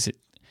from this. Is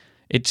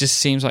it just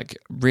seems like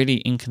really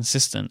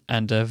inconsistent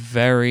and a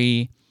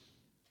very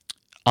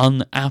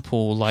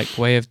un-Apple like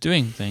way of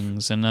doing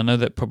things. And I know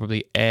that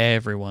probably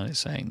everyone is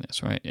saying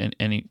this, right? And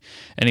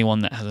anyone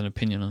that has an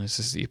opinion on this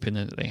is the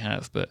opinion that they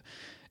have, but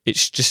it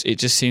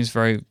just seems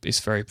very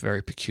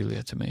very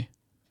peculiar to me.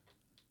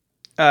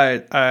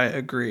 I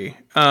agree.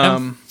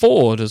 And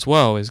Ford as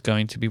well is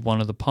going to be one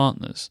of the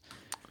partners.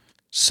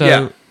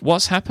 So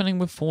what's happening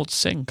with Ford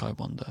Sync, I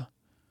wonder?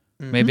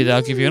 Maybe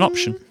they'll give you an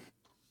option.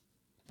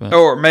 But,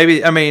 or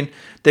maybe, I mean,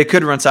 they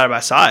could run side by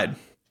side,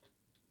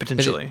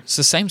 potentially. It's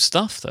the same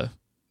stuff, though.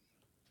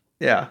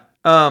 Yeah.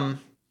 I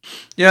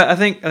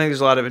think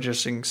there's a lot of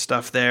interesting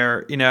stuff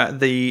there. You know,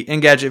 the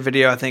Engadget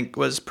video, I think,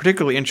 was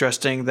particularly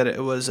interesting that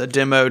it was a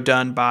demo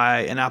done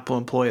by an Apple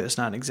employee that's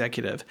not an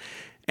executive.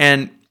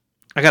 And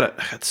I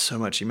got so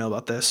much email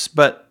about this,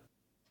 but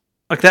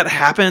like that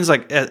happens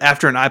like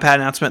after an iPad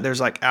announcement,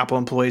 there's like Apple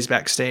employees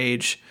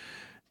backstage,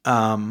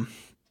 demoing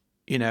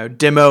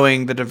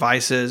the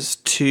devices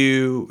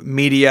to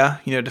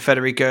media, to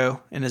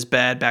Federico in his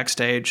bed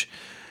backstage.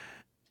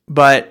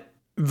 But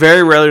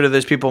very rarely do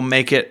those people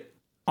make it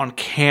on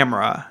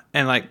camera.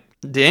 And like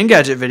the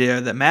Engadget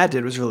video that Matt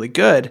did was really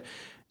good.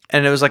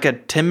 And it was like a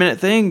 10-minute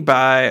thing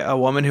by a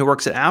woman who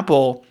works at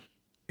Apple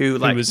who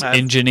was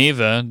in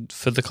Geneva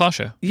for the car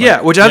show.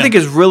 Yeah, which I think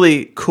is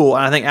really cool.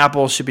 And I think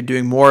Apple should be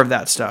doing more of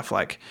that stuff.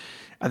 Like,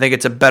 I think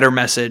it's a better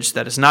message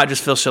that it's not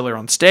just Phil Schiller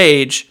on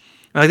stage.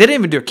 Like, they didn't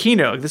even do a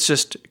keynote. Like, this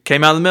just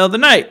came out in the middle of the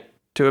night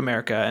to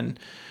America. And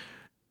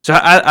so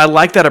I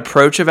like that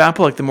approach of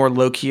Apple, like the more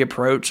low-key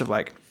approach of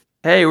like,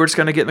 hey, we're just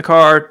going to get in the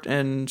car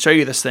and show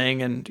you this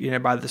thing,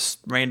 and by this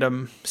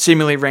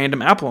seemingly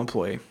random Apple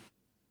employee.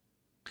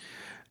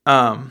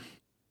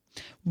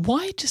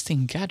 Why just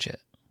Engadget?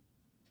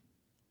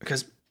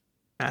 Because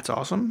that's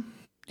awesome.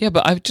 Yeah,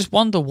 but I just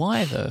wonder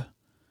why though.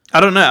 I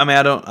don't know. I mean,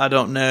 I don't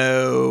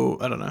know.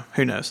 I don't know.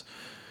 Who knows?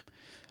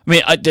 I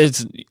mean,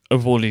 there's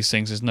of all these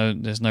things,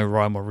 there's no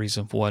rhyme or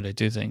reason for why they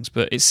do things,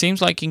 but it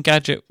seems like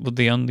Engadget were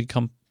the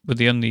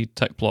only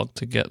tech blog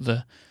to get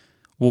the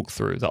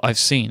walkthrough that I've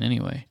seen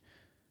anyway.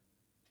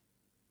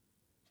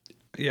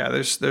 Yeah,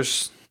 there's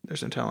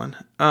no telling.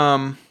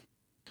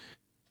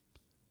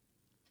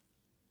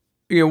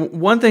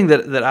 One thing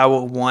that I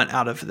will want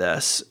out of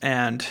this,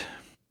 and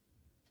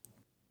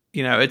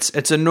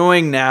it's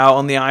annoying now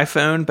on the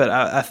iPhone, but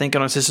I think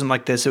on a system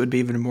like this, it would be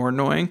even more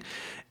annoying,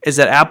 is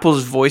that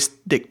Apple's voice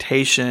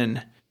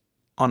dictation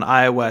on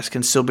iOS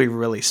can still be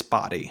really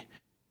spotty.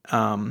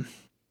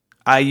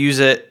 I use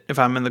it if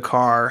I'm in the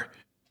car,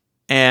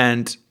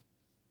 and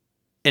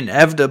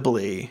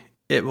inevitably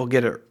it will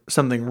get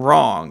something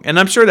wrong. And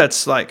I'm sure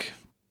that's like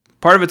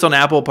part of it's on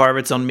Apple, part of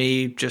it's on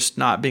me just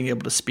not being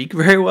able to speak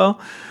very well.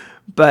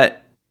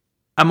 But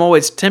I'm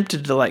always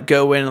tempted to like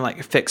go in and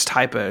like fix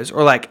typos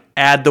or like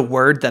add the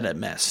word that it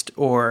missed,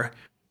 or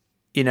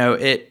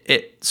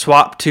it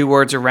swapped two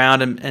words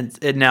around and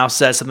it now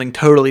says something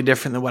totally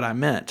different than what I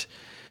meant.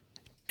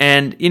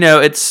 And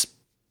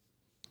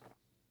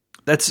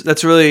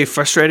that's really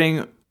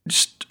frustrating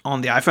just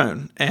on the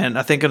iPhone. And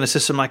I think on a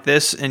system like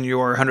this in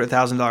your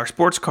 $100,000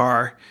 sports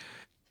car,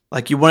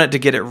 like you want it to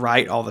get it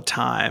right all the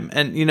time.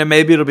 And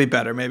maybe it'll be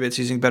better. Maybe it's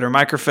using better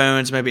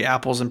microphones. Maybe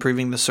Apple's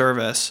improving the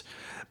service.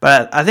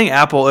 But I think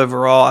Apple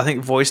overall, I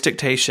think voice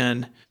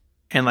dictation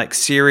and like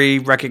Siri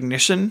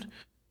recognition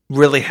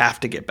really have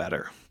to get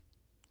better.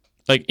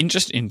 Like in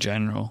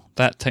general,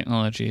 that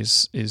technology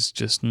is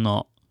just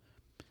not.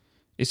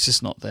 It's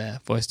just not there.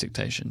 Voice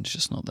dictation is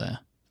just not there.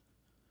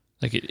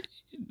 Like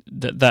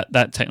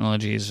that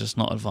technology is just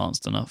not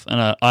advanced enough,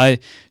 and I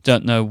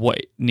don't know what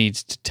it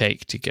needs to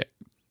take to get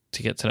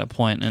to that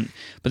point.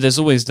 But there's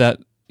always that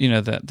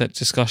that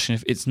discussion.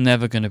 If it's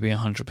never going to be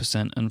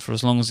 100%, and for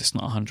as long as it's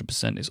not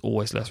 100%, it's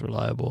always less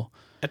reliable.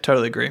 I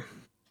totally agree.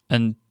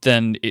 And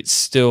then it's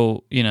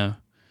still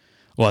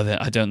well, then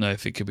I don't know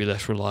if it could be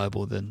less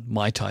reliable than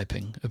my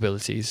typing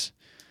abilities.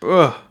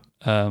 Ugh.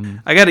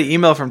 I got an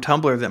email from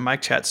Tumblr that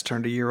Myke Chat's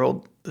turned a year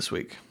old this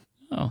week.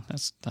 Oh,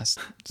 that's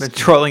been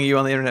trolling you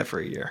on the internet for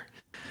a year.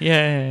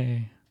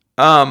 Yay.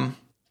 The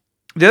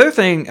other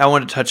thing I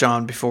want to touch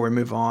on before we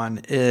move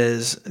on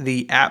is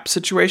the app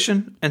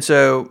situation. And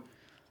so,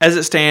 as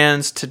it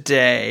stands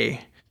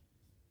today,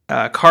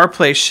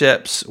 CarPlay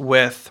ships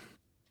with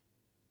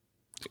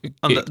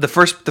on the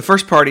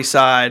first party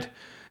side,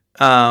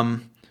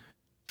 phone,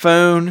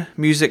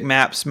 music,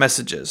 maps,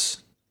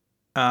 messages,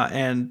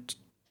 and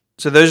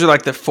so those are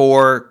like the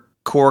four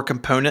core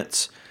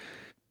components.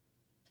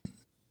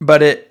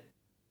 But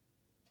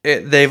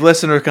they've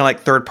listed kind of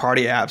like third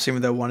party apps,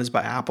 even though one is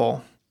by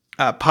Apple.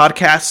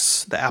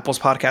 Podcasts, the Apple's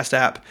podcast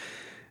app,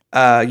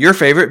 your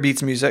favorite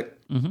Beats Music,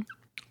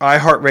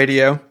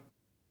 iHeartRadio,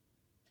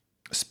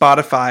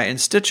 Spotify, and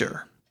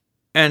Stitcher.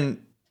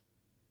 And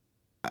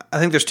I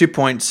think there's 2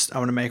 points I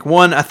want to make.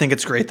 One, I think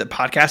it's great that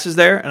podcast is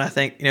there, and I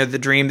think the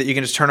dream that you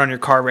can just turn on your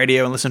car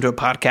radio and listen to a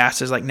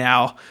podcast is like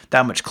now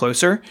that much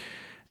closer.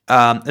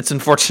 It's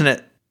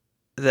unfortunate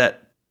that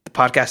the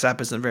podcast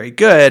app isn't very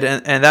good,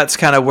 and that's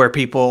kind of where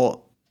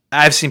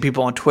I've seen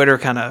people on Twitter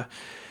kind of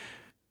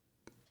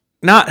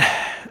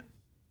I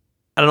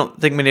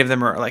don't think many of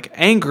them are like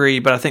angry,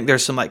 but I think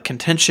there's some like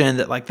contention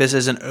that like this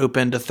isn't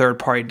open to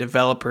third-party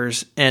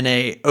developers in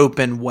a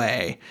open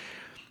way.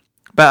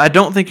 But I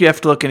don't think you have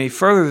to look any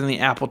further than the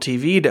Apple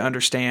TV to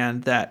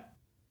understand that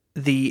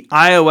the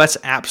iOS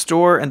App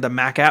Store and the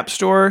Mac App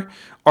Store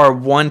are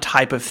one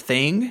type of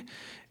thing,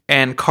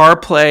 and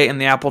CarPlay and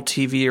the Apple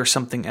TV are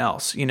something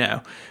else.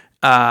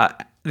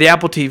 The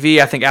Apple TV,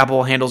 I think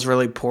Apple handles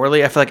really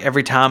poorly. I feel like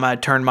every time I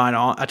turn my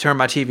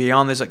TV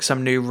on, there's like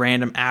some new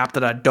random app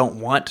that I don't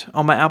want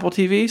on my Apple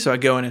TV, so I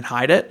go in and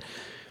hide it.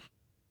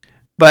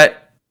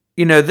 But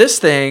this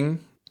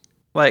thing,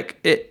 like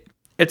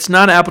it's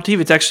not an Apple TV.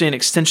 It's actually an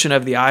extension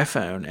of the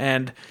iPhone,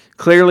 and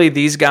clearly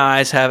these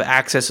guys have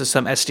access to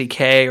some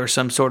SDK or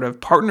some sort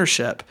of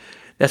partnership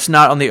that's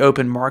not on the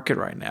open market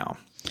right now.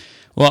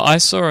 Well, I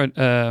saw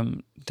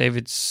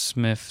David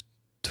Smith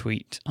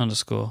tweet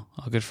 _,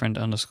 our good friend _.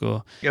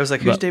 I was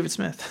like, who's David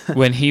Smith?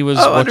 When he was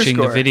watching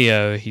the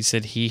video, he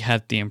said he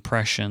had the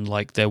impression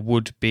like there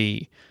would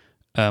be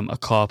a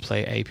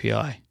CarPlay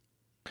API.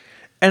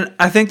 And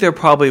I think there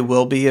probably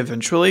will be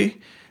eventually.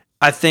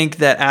 I think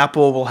that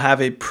Apple will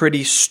have a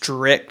pretty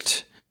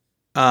strict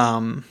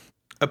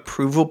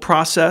approval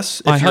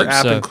process if your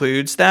app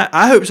includes that.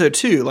 I hope so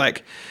too.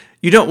 Like,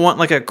 you don't want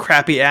like a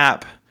crappy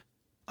app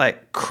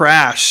like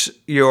crash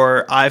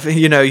your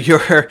iPhone,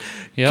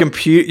 your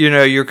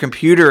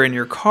computer in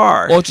your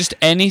car, or just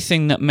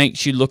anything that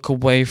makes you look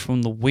away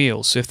from the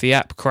wheel. So if the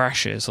app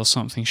crashes or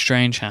something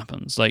strange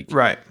happens, like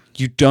right,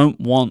 You don't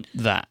want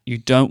that. You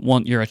don't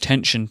want your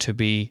attention to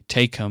be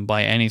taken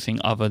by anything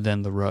other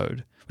than the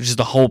road, which is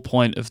the whole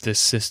point of this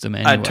system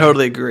anyway. I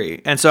totally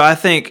agree. And so I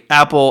think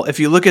Apple, if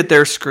you look at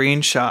their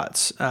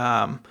screenshots,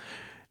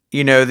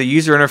 the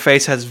user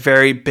interface has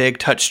very big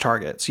touch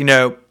targets.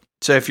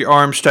 So if your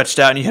arm's stretched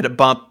out and you hit a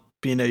bump,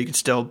 you can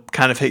still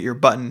kind of hit your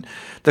button.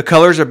 The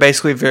colors are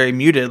basically very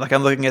muted. Like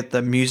I'm looking at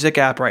the music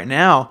app right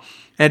now,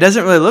 and it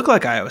doesn't really look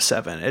like iOS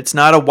 7. It's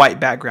not a white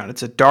background.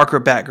 It's a darker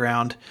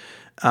background.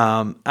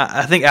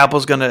 I think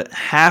Apple's going to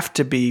have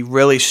to be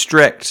really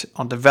strict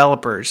on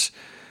developers,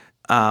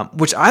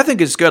 which I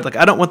think is good. Like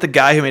I don't want the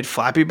guy who made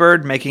Flappy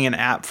Bird making an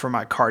app for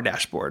my car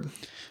dashboard.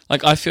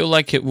 Like I feel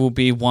like it will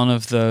be one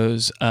of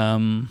those.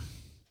 Do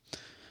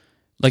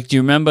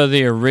you remember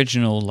the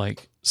original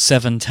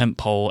 7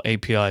 tentpole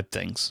API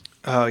things?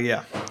 Oh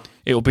yeah.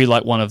 It will be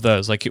like one of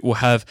those. Like it will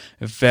have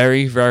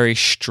very, very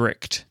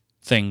strict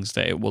things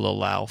that it will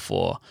allow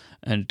for,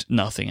 and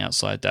nothing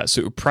outside that.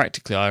 So it would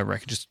practically, I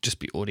reckon, just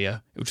be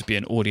audio. It would just be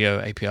an audio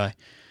API,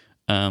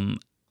 I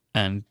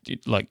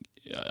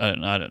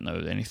don't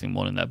know anything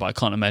more than that. But I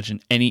can't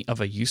imagine any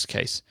other use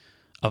case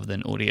other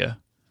than audio.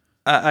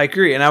 I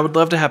agree, and I would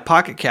love to have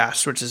Pocket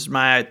Cast, which is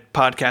my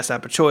podcast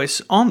app of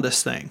choice, on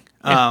this thing.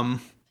 Yeah.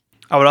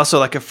 I would also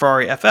like a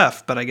Ferrari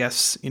FF, but I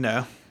guess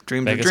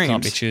dreams Beggars are dreams.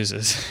 Can't be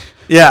choosers.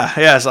 Yeah.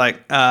 It's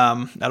like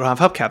I don't have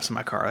hubcaps in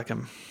my car. Like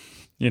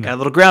got a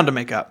little ground to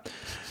make up.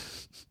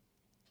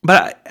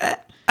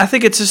 But I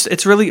think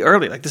it's really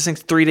early. Like this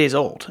thing's 3 days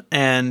old,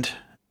 and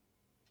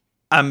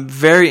I'm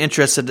very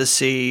interested to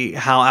see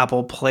how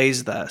Apple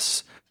plays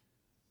this.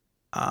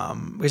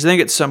 Because I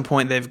think at some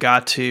point they've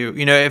got to,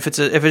 if it's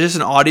just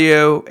an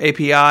audio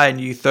API and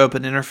you throw up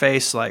an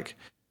interface,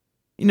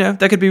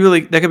 that could be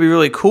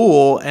really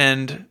cool.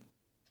 And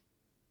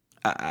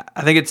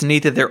I think it's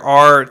neat that there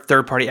are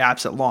third-party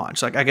apps at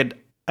launch. Like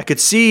I could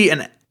see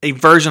a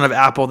version of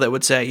Apple that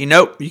would say, you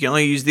can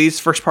only use these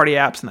first-party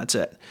apps and that's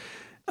it.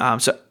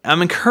 So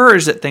I'm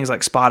encouraged that things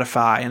like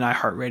Spotify and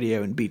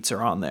iHeartRadio and Beats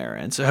are on there.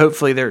 And so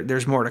hopefully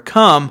there's more to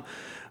come,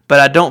 but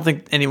I don't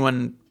think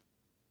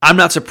I'm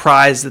not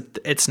surprised that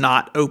it's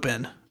not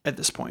open at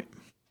this point.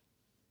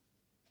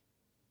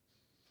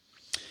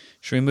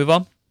 Should we move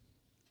on?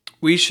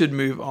 We should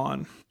move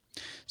on.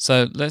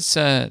 So let's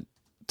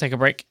take a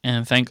break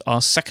and thank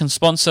our second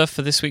sponsor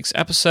for this week's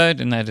episode,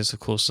 and that is, of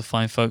course, the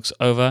fine folks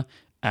over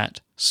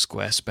at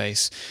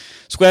Squarespace.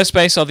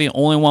 Squarespace are the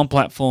all-in-one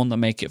platform that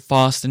make it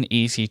fast and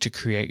easy to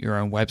create your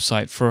own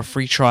website. For a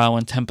free trial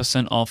and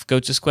 10% off,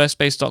 go to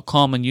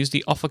squarespace.com and use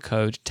the offer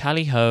code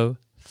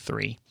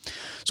TALLYHO3.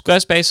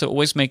 Squarespace are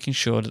always making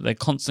sure that they're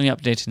constantly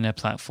updating their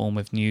platform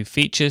with new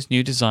features,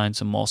 new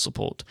designs, and more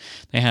support.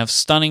 They have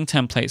stunning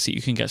templates that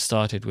you can get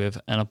started with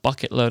and a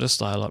bucket load of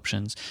style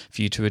options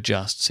for you to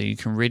adjust so you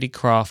can really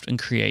craft and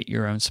create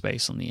your own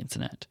space on the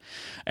internet.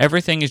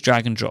 Everything is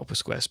drag and drop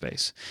with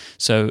Squarespace,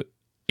 so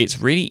it's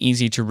really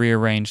easy to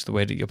rearrange the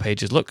way that your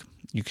pages look.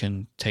 You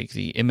can take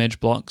the image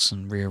blocks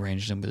and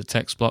rearrange them with the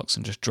text blocks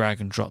and just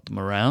drag and drop them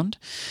around.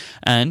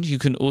 And you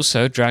can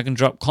also drag and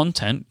drop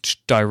content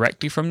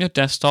directly from your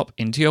desktop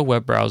into your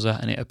web browser,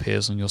 and it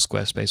appears on your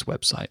Squarespace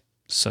website.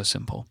 So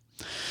simple.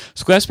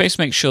 Squarespace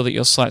makes sure that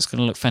your site's going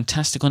to look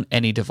fantastic on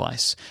any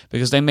device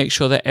because they make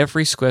sure that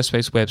every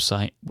Squarespace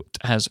website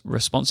has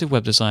responsive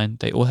web design.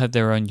 They all have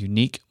their own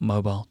unique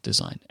mobile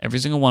design. Every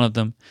single one of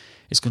them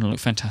is going to look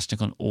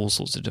fantastic on all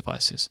sorts of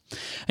devices.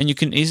 And you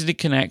can easily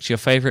connect your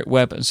favorite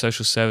web and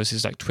social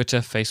services like Twitter,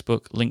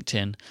 Facebook,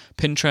 LinkedIn,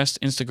 Pinterest,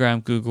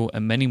 Instagram, Google,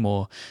 and many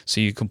more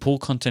so you can pull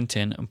content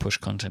in and push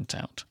content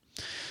out.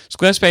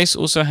 Squarespace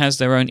also has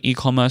their own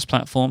e-commerce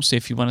platform, so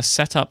if you want to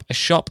set up a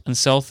shop and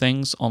sell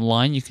things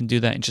online, you can do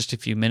that in just a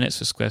few minutes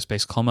with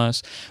Squarespace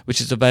Commerce, which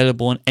is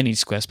available on any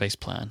Squarespace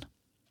plan.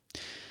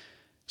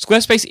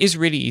 Squarespace is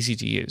really easy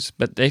to use,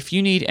 but if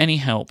you need any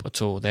help at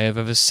all, they have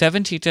over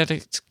 70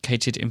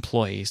 dedicated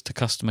employees to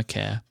customer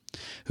care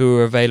who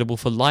are available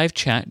for live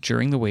chat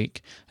during the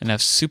week and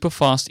have super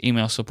fast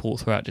email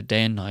support throughout the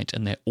day and night,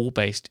 and they're all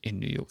based in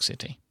New York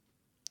City.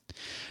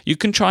 You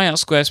can try out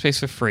Squarespace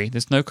for free.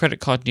 There's no credit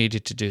card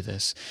needed to do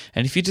this.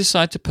 And if you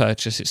decide to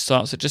purchase, it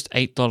starts at just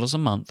 $8 a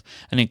month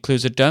and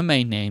includes a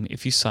domain name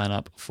if you sign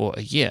up for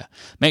a year.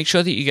 Make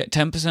sure that you get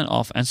 10%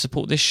 off and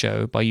support this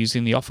show by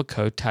using the offer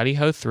code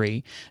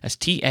TALLYHO3 as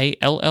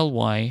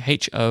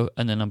TALLYHO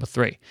and the number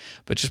 3.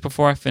 But just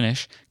before I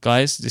finish,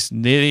 guys, this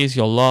nearly is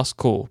your last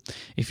call.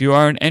 If you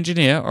are an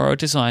engineer or a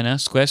designer,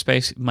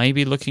 Squarespace may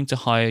be looking to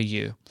hire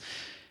you.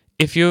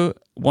 If you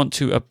want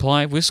to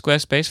apply with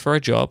Squarespace for a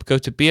job, go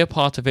to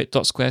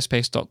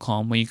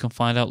beapartofit.squarespace.com where you can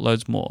find out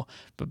loads more.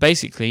 But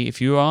basically,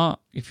 if you are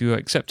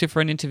accepted for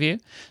an interview,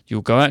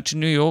 you'll go out to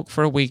New York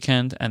for a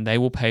weekend and they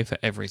will pay for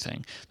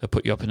everything. They'll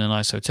put you up in a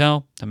nice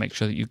hotel, they'll make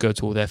sure that you go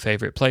to all their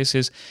favorite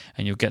places,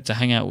 and you'll get to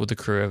hang out with the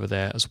crew over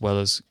there as well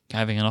as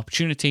having an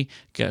opportunity to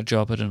get a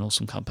job at an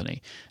awesome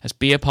company. That's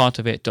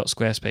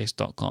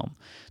beapartofit.squarespace.com.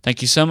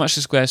 Thank you so much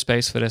to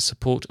Squarespace for their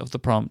support of The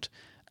Prompt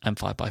and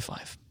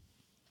 5x5.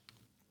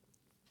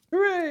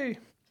 Hooray!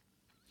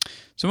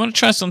 So I want to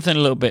try something a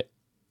little bit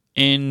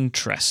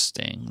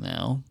interesting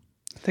now.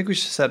 think we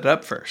should set it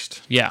up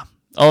first. Yeah.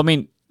 Oh, I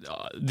mean,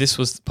 this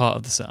was part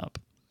of the setup.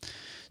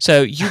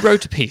 So you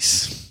wrote a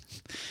piece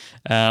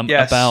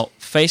Yes. about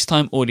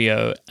FaceTime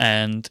audio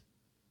and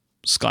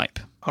Skype.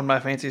 On my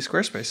fancy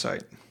Squarespace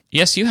site.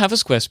 Yes, you have a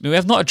Squarespace. We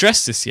have not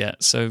addressed this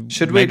yet, so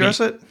Should we address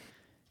it?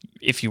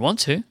 If you want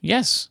to,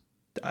 yes.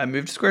 I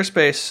moved to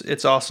Squarespace.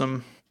 It's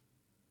awesome.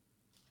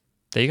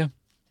 There you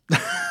go.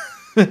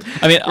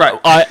 I mean, Right.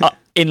 I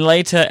in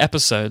later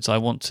episodes, I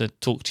want to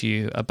talk to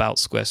you about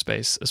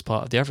Squarespace as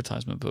part of the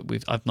advertisement, but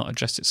I've not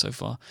addressed it so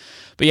far.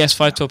 But yes,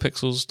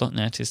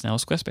 512pixels.net is now a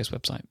Squarespace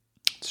website.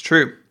 It's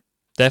true.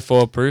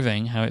 Therefore,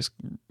 proving how it's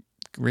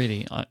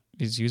really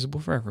is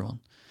usable for everyone.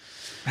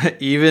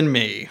 Even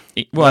me.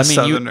 Well, I mean,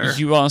 Southerner.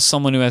 you are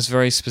someone who has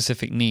very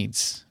specific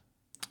needs.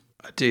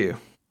 I do.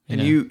 And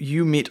know.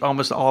 you meet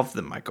almost all of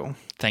them, Michael.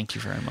 Thank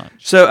you very much.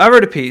 So I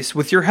wrote a piece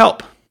with your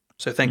help.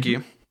 So thank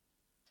you.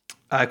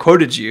 I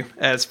quoted you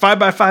as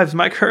 5x5's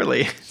Mike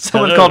Hurley.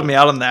 Someone Hello. called me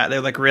out on that.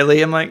 They're like,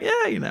 really? I'm like,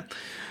 yeah, you know.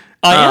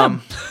 I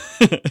am.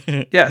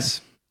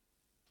 Yes.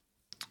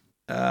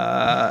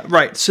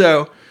 Right.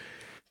 So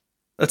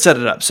let's set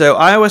it up. So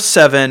iOS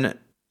 7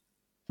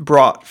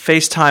 brought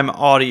FaceTime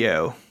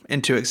audio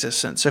into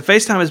existence. So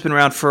FaceTime has been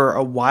around for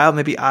a while,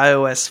 maybe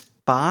iOS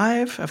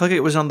 5. I feel like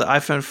it was on the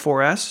iPhone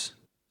 4S.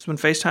 It's when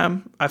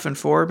FaceTime, iPhone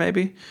 4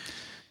 maybe.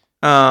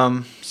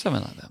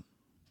 Something like that.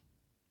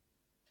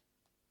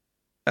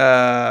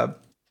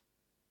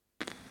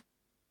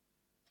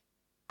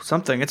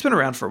 Something. It's been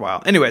around for a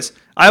while. Anyways,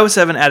 iOS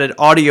 7 added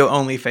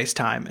audio-only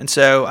FaceTime. And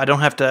so I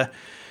don't have to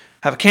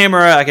have a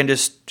camera. I can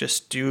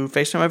just do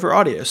FaceTime over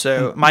audio.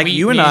 So, Mike,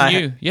 you and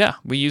I... Yeah,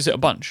 we use it a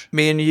bunch.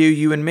 Me and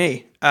you and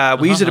me.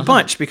 We use it a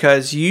bunch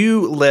because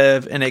you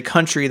live in a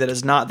country that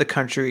is not the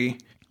country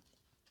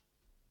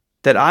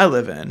that I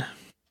live in.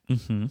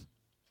 Mm-hmm.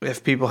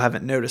 If people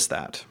haven't noticed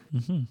that.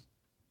 Mm-hmm.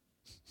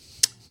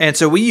 And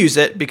so we use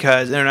it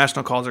because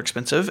international calls are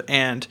expensive,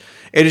 and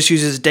it just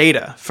uses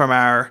data from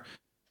our,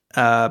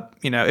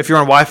 if you're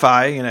on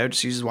Wi-Fi, it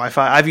just uses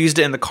Wi-Fi. I've used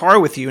it in the car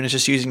with you, and it's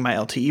just using my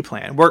LTE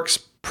plan. It works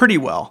pretty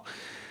well.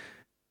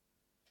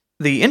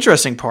 The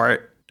interesting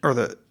part, or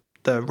the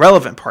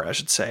relevant part, I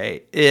should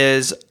say,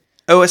 is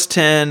OS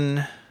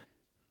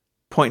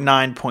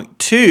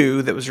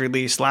 10.9.2 that was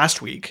released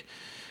last week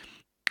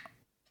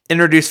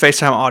introduced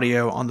FaceTime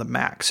audio on the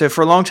Mac. So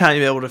for a long time,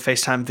 you'll be able to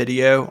FaceTime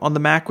video on the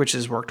Mac, which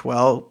has worked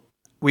well.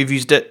 We've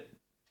used it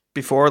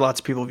before. Lots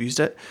of people have used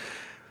it.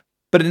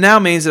 But it now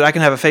means that I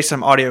can have a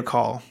FaceTime audio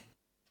call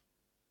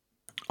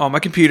on my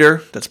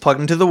computer that's plugged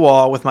into the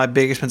wall with my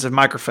big expensive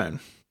microphone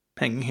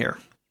hanging here.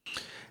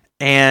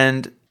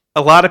 And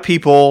a lot of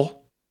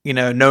people,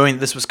 knowing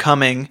this was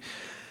coming,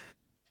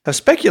 have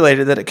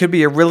speculated that it could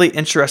be a really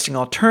interesting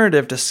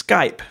alternative to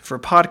Skype for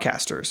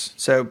podcasters.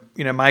 So,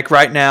 Mike,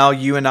 right now,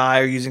 you and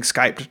I are using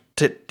Skype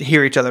to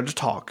hear each other to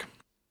talk.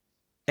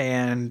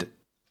 And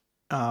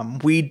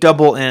we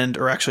double end,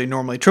 or actually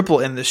normally triple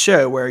end the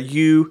show, where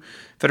you,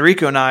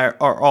 Federico, and I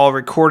are all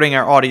recording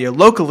our audio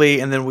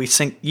locally, and then we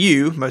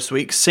most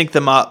weeks, sync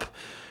them up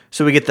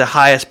so we get the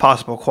highest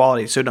possible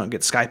quality so we don't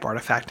get Skype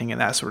artifacting and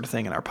that sort of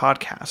thing in our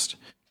podcast.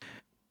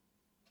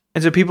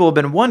 And so people have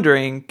been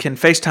wondering, can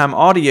FaceTime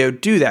audio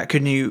do that?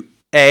 Can you,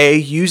 A,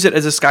 use it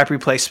as a Skype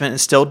replacement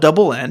and still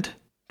double end,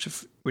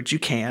 which you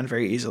can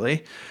very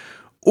easily,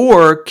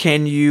 or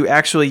can you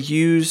actually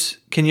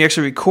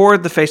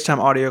record the FaceTime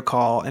audio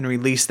call and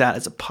release that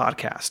as a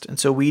podcast? And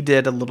so we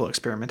did a little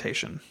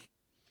experimentation.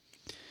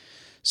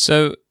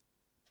 So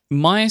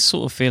my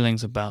sort of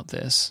feelings about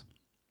this,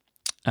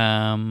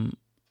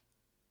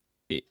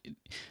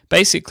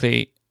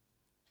 basically,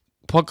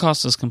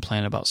 podcasters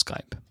complain about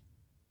Skype,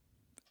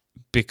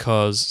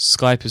 because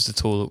Skype is the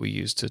tool that we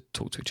use to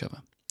talk to each other.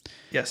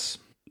 Yes.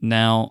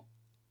 Now,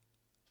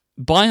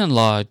 by and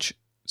large,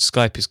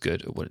 Skype is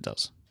good at what it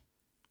does.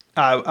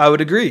 I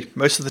would agree.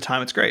 Most of the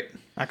time, it's great,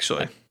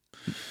 actually.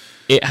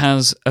 It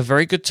has a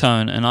very good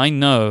tone, and I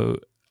know,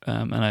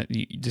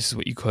 this is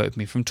what you quoted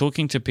me, from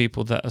talking to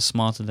people that are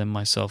smarter than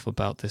myself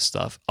about this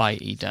stuff,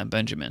 i.e. Dan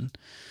Benjamin,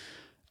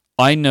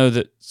 I know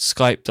that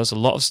Skype does a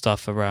lot of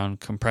stuff around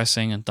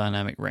compressing and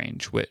dynamic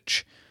range,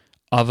 which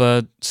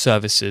other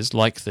services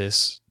like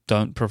this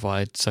don't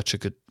provide such a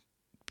good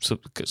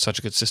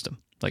system.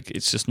 Like,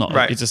 it's just not.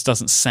 Right. It just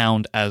doesn't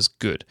sound as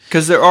good.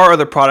 Because there are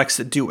other products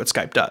that do what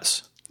Skype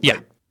does. Yeah,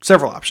 like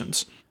several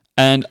options.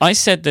 And I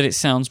said that it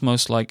sounds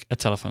most like a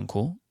telephone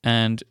call,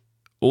 and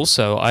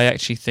also I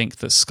actually think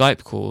that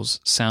Skype calls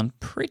sound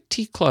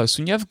pretty close,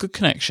 when you have a good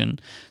connection,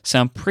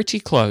 sound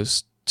pretty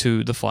close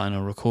to the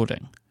final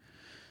recording.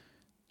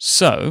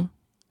 So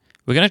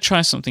we're going to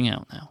try something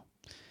out now.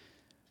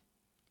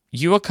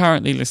 You are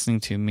currently listening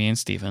to me and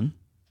Stephen,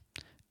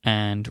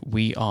 and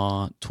we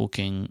are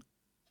talking.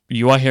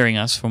 You are hearing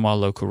us from our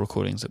local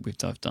recordings that we've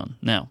done.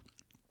 Now,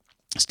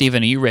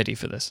 Stephen, are you ready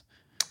for this?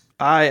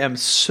 I am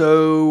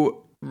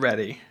so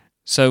ready.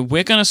 So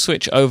we're going to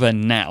switch over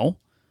now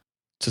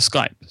to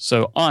Skype.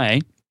 So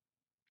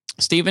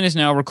Stephen is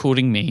now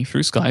recording me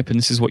through Skype, and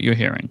this is what you're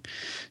hearing.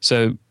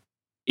 So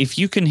if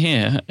you can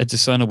hear a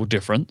discernible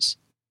difference,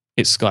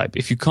 it's Skype.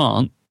 If you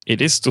can't,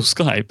 it is still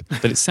Skype,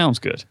 but it sounds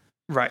good.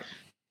 Right.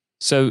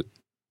 So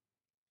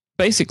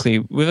basically,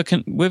 with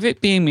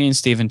it being me and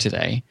Stephen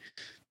today,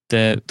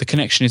 the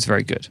connection is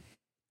very good.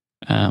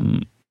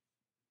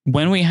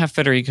 When we have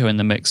Federico in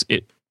the mix,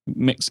 it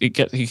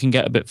can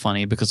get a bit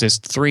funny because there's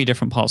 3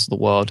 different parts of the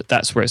world.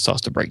 That's where it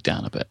starts to break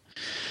down a bit.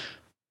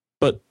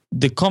 But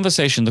the call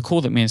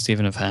that me and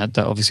Stephen have had,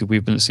 that obviously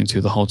we've been listening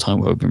to the whole time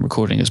while we've been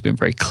recording, has been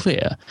very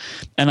clear.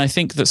 And I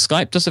think that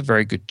Skype does a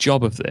very good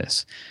job of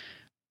this.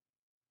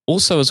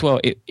 Also, as well,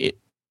 it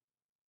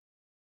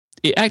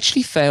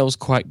actually fails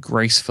quite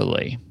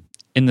gracefully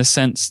in the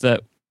sense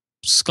that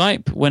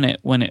Skype, when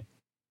it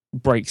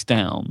breaks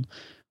down,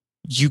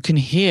 you can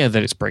hear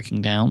that it's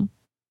breaking down.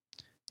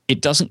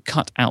 It doesn't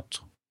cut out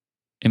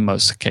in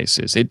most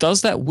cases. It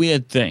does that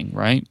weird thing,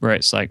 right, where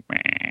it's like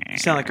you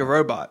sound like a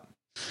robot.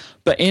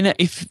 But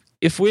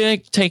if we're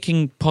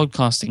taking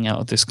podcasting out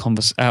of this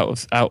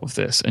out of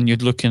this, and you're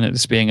looking at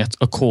this being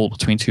a call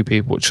between 2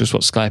 people, which is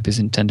what Skype is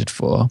intended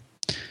for,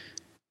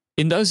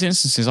 in those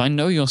instances, I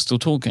know you're still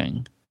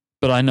talking,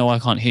 but I know I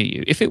can't hear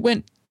you. If it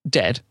went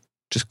dead,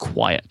 just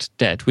quiet,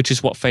 dead, which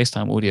is what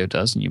FaceTime audio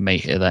does, and you may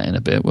hear that in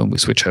a bit when we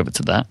switch over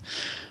to that,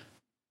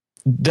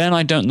 then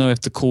I don't know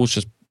if the call's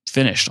just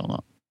finished or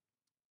not.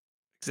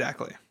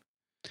 Exactly.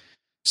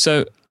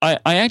 So I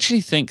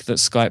actually think that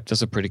Skype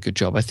does a pretty good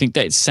job. I think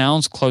that it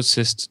sounds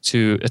closest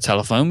to a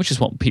telephone, which is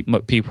what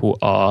people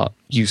are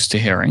used to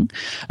hearing.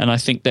 And I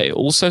think that it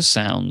also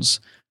sounds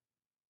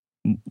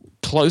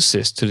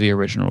closest to the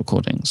original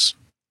recordings.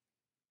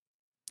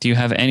 Do you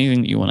have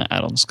anything that you want to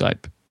add on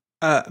Skype?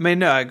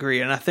 No, I agree.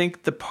 And I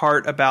think the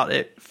part about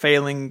it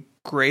failing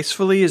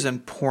gracefully is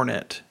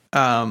important.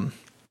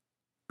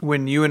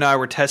 When you and I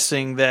were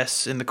testing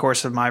this in the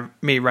course of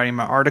me writing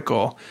my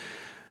article,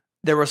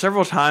 there were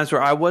several times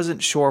where I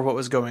wasn't sure what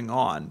was going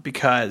on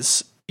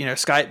because,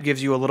 Skype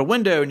gives you a little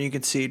window and you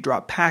can see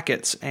drop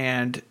packets.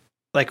 And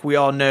like we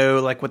all know,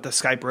 like what the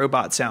Skype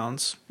robot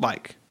sounds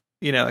like,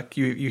 like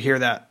you hear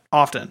that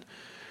often.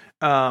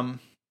 And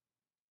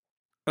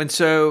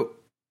so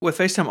with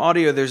FaceTime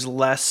audio, there's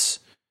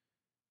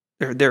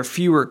there are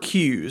fewer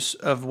cues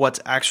of what's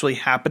actually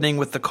happening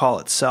with the call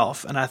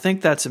itself. And I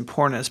think that's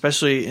important,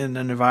 especially in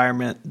an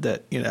environment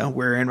that,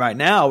 we're in right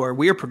now where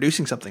we are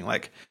producing something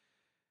like,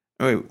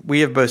 we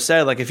have both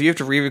said, like, if you have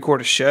to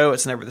re-record a show,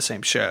 it's never the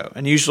same show.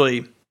 And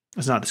usually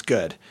it's not as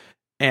good.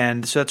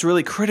 And so it's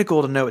really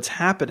critical to know what's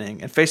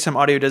happening. And FaceTime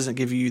audio doesn't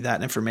give you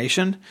that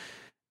information.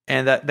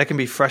 And that can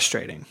be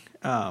frustrating.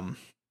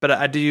 But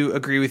I do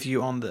agree with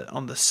you on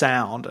the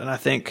sound. And I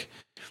think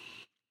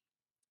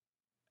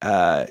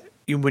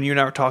when you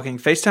and I were talking,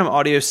 FaceTime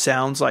audio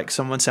sounds like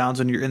someone sounds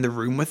when you're in the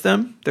room with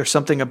them. There's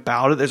something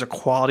about it. There's a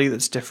quality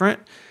that's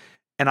different.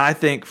 And I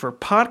think for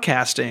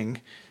podcasting,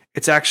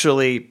 it's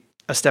actually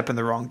a step in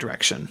the wrong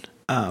direction.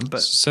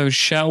 But so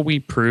shall we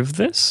prove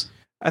this?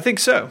 I think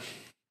so.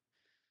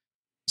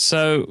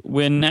 So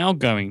we're now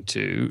going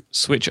to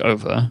switch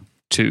over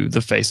to the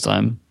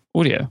FaceTime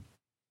audio.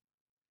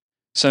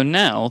 So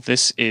now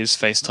this is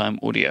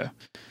FaceTime audio.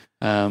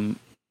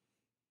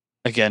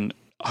 Again,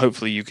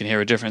 hopefully you can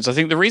hear a difference. I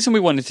think the reason we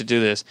wanted to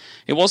do this,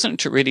 it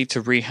wasn't really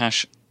to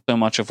rehash so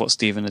much of what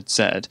Stephen had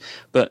said,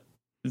 but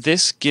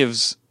this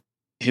gives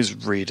his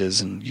readers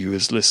and you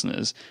as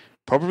listeners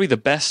probably the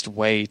best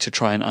way to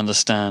try and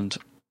understand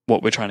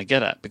what we're trying to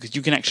get at, because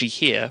you can actually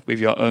hear with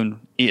your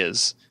own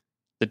ears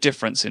the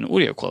difference in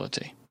audio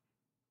quality.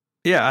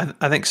 Yeah,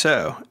 I think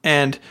so.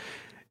 And,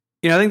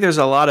 I think there's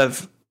a lot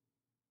of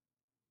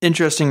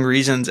interesting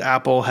reasons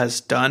Apple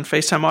has done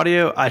FaceTime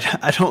audio.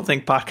 I don't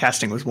think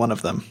podcasting was one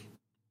of them.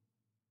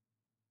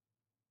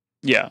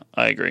 Yeah,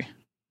 I agree.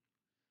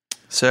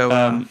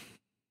 So,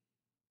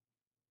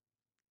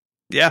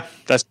 yeah.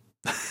 That's.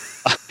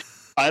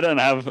 I don't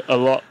have a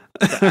lot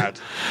to add.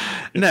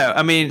 No,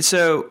 I mean,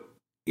 so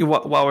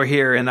while we're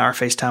here in our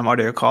FaceTime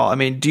audio call, I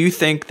mean, do you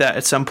think that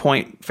at some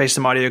point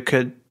FaceTime audio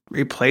could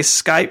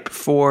replace Skype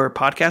for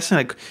podcasting?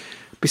 Like,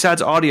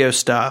 besides audio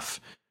stuff,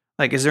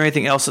 like, is there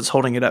anything else that's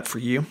holding it up for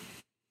you?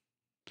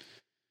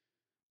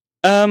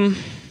 Like,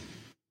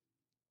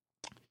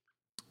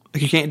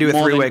 you can't do a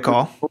three-way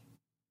call.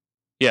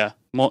 Yeah,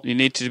 you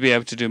need to be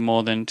able to do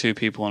more than 2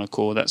 people on a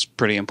call. That's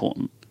pretty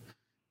important.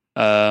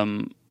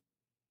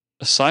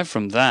 Aside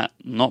from that,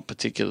 not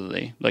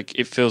particularly. Like,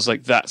 it feels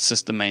like that's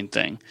just the main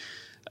thing.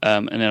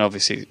 And then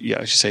obviously,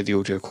 I should say the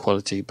audio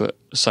quality, but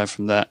aside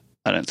from that,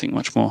 I don't think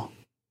much more.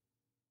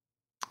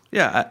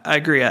 Yeah, I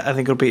agree. I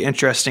think it'll be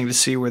interesting to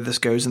see where this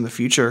goes in the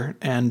future.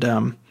 And,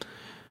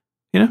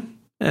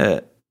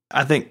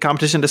 I think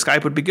competition to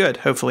Skype would be good.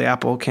 Hopefully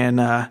Apple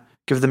can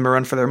give them a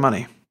run for their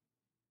money.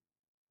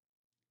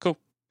 Cool.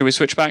 Can we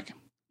switch back?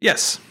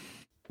 Yes.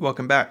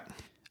 Welcome back.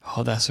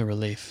 Oh, that's a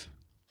relief.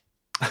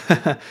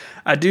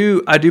 I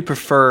do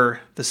prefer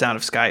the sound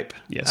of Skype.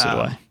 Yes, so do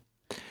I.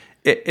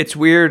 It's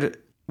weird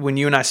when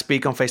you and I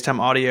speak on FaceTime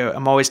audio.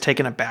 I'm always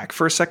taken aback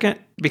for a second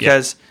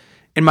because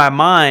in my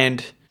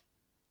mind,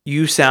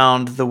 you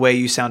sound the way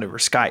you sound over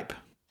Skype.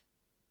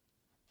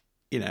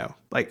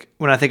 Like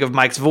when I think of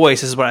Mike's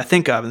voice, this is what I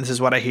think of, and this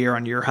is what I hear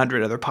on your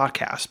 100 other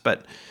podcasts.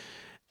 But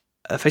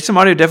FaceTime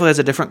audio definitely has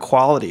a different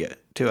quality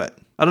to it.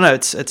 I don't know.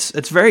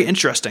 It's very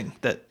interesting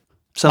that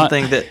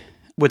something that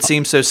would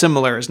seem so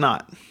similar is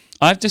not.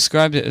 I've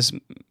described it as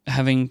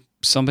having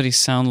somebody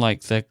sound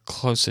like they're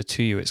closer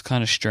to you. It's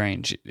kind of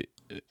strange.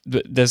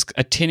 There's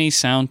a tinny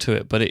sound to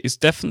it, but it's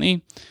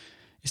definitely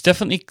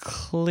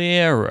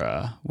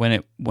clearer when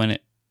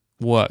it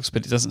works,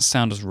 but it doesn't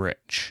sound as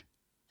rich.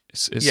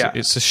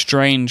 It's a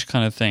strange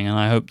kind of thing, and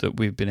I hope that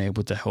we've been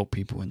able to help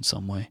people in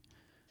some way.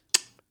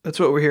 That's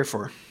what we're here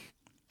for.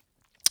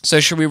 So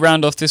should we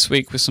round off this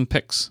week with some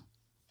picks?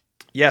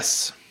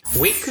 Yes.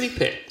 Weekly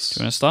picks.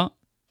 Do you want to start?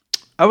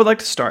 I would like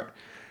to start.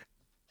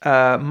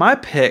 My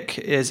pick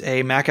is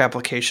a Mac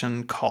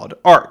application called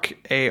Arc,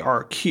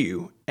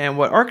 ARQ. And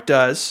what Arc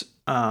does,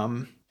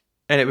 and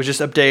it was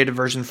just updated to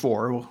version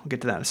 4. We'll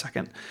get to that in a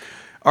second.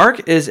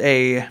 Arc is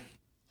a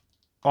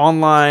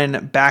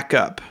online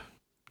backup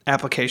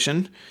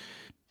application.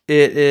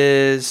 It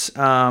is,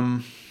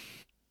 in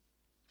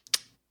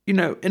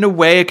a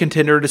way a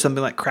contender to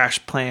something like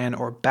CrashPlan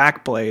or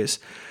Backblaze.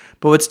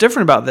 But what's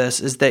different about this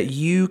is that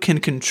you can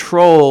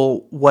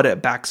control what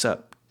it backs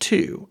up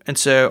to. And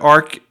so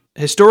Arc,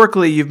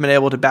 historically, you've been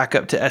able to back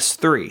up to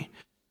S3,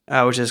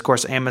 which is, of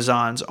course,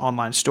 Amazon's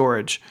online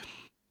storage.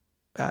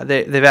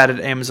 They've added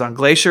Amazon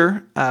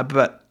Glacier,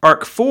 but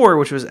Arc 4,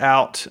 which was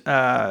out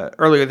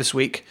earlier this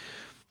week,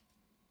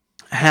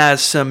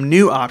 has some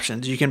new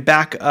options. You can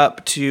back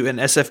up to an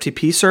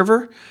SFTP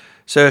server.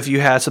 So if you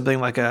had something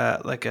like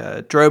a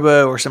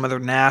Drobo or some other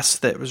NAS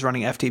that was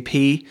running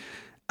FTP,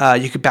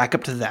 you could back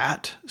up to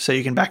that. So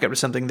you can back up to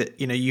something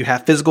that you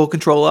have physical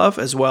control of,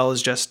 as well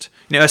as just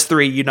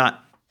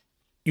S3.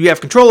 You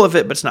have control of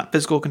it, but it's not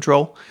physical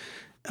control.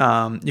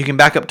 You can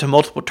back up to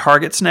multiple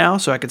targets now.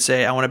 So I could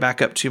say I want to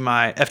back up to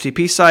my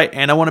FTP site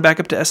and I want to back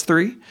up to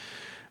S3.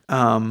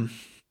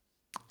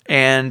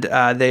 And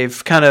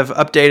they've kind of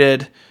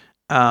updated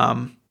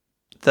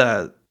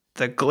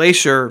the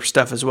Glacier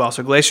stuff as well.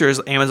 So Glacier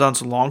is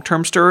Amazon's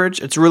long-term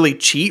storage. It's really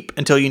cheap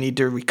until you need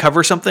to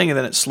recover something, and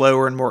then it's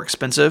slower and more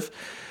expensive.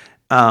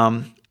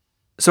 So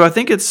I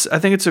think it's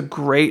a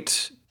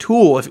great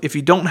tool if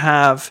you don't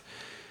have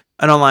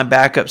an online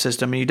backup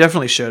system, and you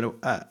definitely should.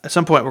 At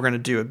some point, we're going to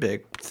do a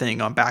big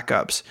thing on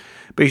backups,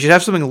 but you should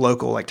have something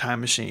local like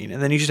Time Machine,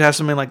 and then you should have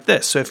something like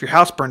this. So if your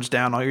house burns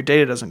down, all your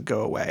data doesn't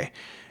go away.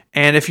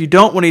 And if you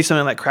don't want to use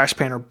something like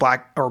CrashPlan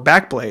or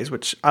Backblaze,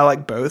 which I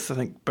like both, I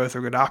think both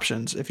are good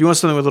options. If you want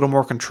something with a little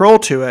more control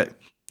to it,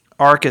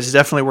 Arc is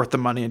definitely worth the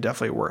money and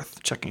definitely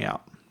worth checking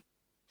out.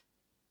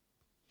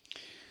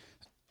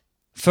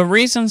 For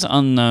reasons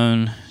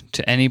unknown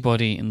to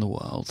anybody in the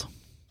world,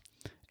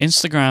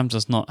 Instagram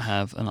does not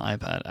have an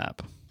iPad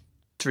app.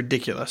 It's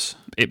ridiculous.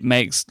 It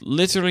makes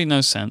literally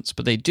no sense,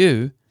 but they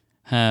do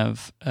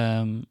have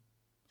an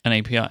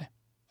API,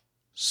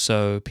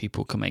 so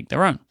people can make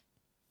their own.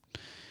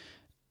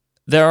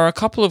 There are a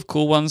couple of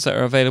cool ones that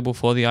are available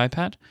for the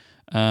iPad,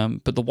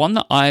 but the one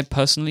that I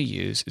personally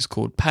use is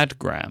called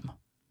Padgram.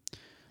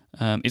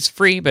 It's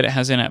free, but it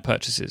has in-app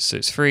purchases. So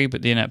it's free,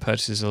 but the in-app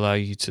purchases allow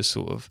you to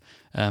sort of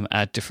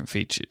add different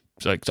features,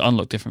 like to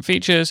unlock different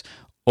features,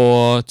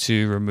 or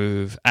to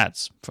remove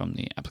ads from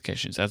the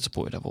application. It's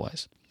ad-supported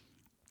otherwise.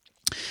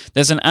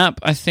 There's an app,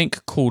 I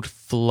think, called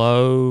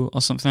Flow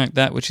or something like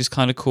that, which is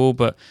kind of cool,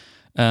 but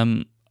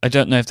I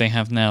don't know if they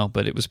have now,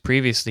 but it was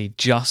previously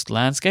just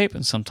landscape,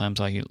 and sometimes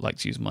I like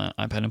to use my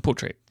iPad in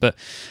portrait. But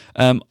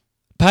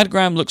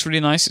Padgram looks really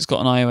nice. It's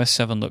got an iOS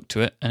 7 look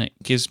to it, and it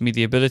gives me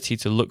the ability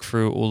to look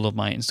through all of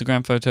my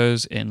Instagram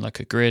photos in like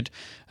a grid,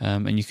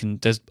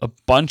 and there's a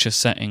bunch of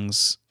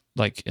settings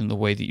like in the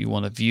way that you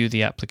want to view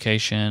the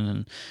application,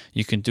 and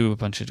you can do a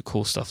bunch of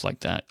cool stuff like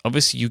that.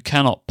 Obviously, you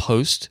cannot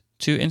post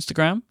to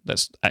Instagram.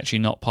 That's actually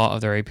not part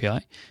of their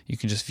API. You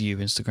can just view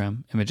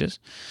Instagram images.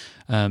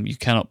 You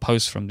cannot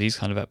post from these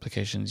kind of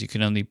applications. You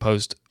can only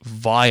post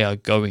via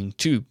going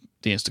to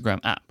the Instagram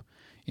app,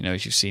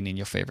 as you've seen in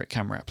your favorite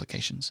camera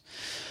applications.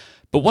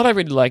 But what I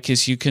really like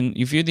is you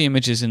view the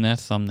images in their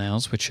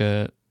thumbnails, which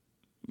are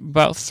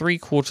about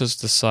 3/4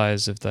 the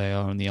size if they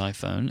are on the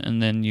iPhone,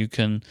 and then you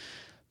can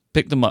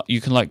pick them up.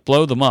 You can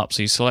blow them up,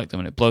 so you select them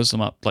and it blows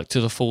them up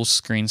to the full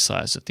screen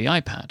size of the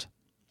iPad,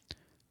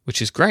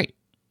 which is great.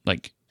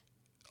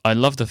 I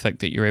love the fact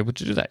that you're able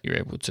to do that. You're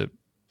able to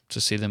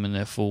see them in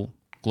their full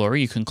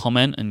glory. You can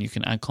comment and you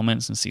can add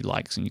comments and see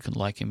likes, and you can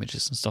like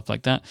images and stuff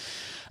like that.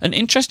 An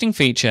interesting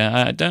feature,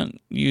 I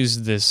don't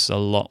use this a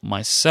lot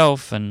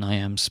myself, and I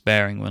am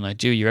sparing when I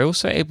do. You're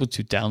also able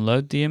to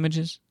download the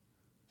images.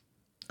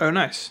 Oh,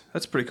 nice.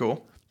 That's pretty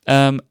cool.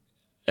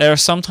 There are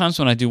some times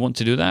when I do want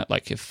to do that,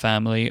 like if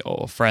family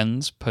or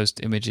friends post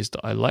images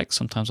that I like,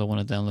 sometimes I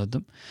want to download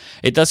them.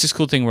 It does this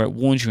cool thing where it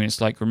warns you, and it's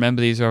like,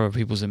 remember, these are other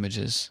people's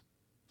images.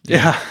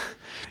 Yeah.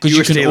 Because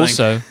you can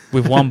also,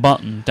 with one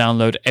button,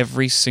 download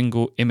every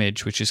single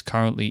image which is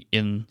currently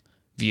in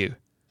view.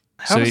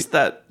 How is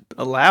that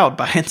allowed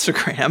by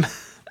Instagram?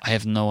 I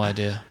have no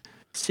idea.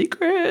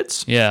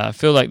 Secrets. Yeah, I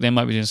feel like they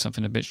might be doing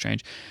something a bit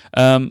strange.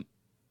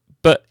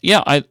 But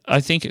yeah,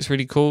 I think it's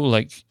really cool.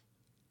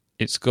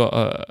 It's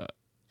got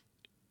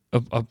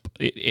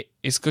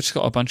it's just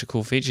got a bunch of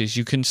cool features.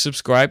 You can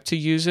subscribe to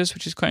users,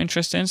 which is quite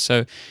interesting.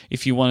 So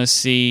if you want to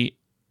see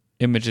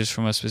images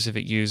from a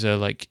specific user,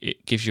 like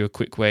it gives you a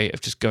quick way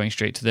of just going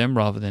straight to them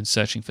rather than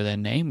searching for their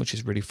name, which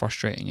is really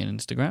frustrating in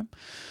Instagram.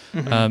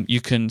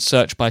 You can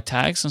search by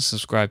tags and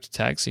subscribe to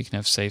tags, so you can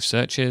have safe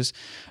searches,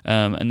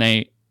 and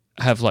they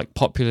have like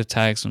popular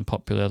tags and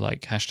popular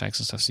like hashtags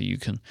and stuff, so you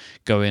can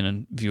go in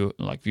and view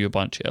a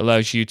bunch. It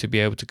allows you to be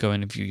able to go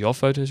in and view your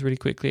photos really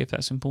quickly if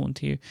that's important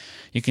to you.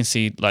 You can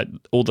see like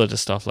all the other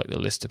stuff, like the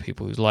list of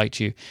people who's liked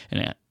you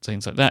and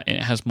things like that. And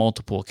it has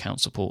multiple account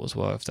support as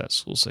well if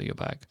that's also your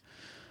bag.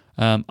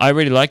 I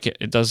really like it.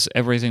 It does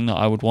everything that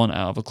I would want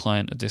out of a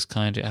client of this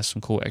kind. It has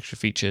some cool extra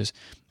features,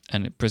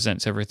 and it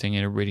presents everything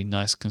in a really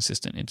nice,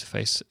 consistent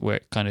interface where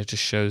it kind of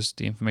just shows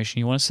the information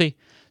you want to see.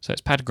 So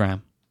it's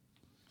Patagram.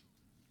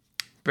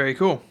 Very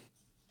cool.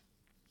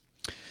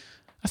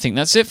 I think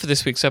that's it for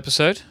this week's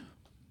episode.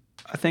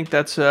 I think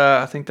that's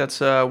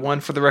one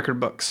for the record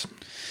books.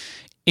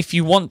 If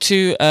you want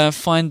to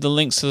find the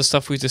links to the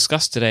stuff we've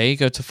discussed today,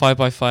 go to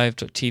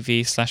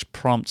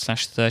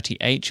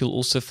 5by5.tv/prompt/38. You'll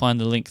also find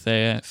the link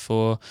there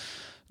to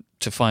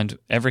find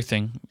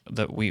everything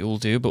that we all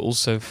do, but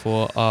also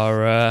for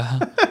our...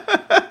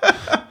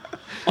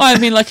 Well, I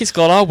mean, like, it's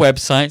got our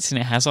websites, and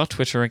it has our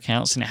Twitter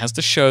accounts, and it has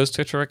the show's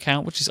Twitter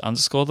account, which is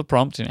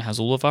 _theprompt, and it has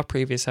all of our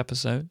previous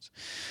episodes.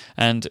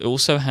 And it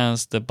also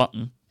has the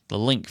button, the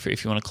link for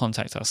if you want to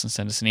contact us and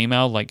send us an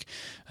email, like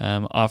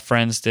our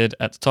friends did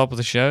at the top of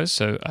the show.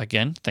 So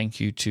again, thank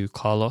you to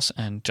Carlos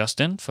and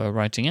Justin for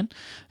writing in,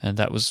 and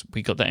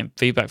we got that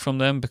feedback from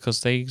them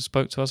because they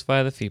spoke to us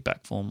via the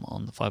feedback form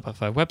on the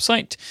 5by5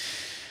 website.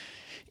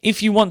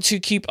 If you want to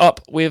keep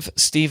up with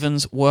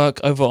Stephen's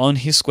work over on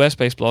his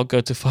Squarespace blog, go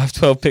to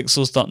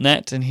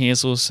 512pixels.net, and he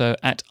is also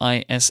at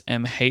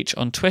ISMH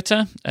on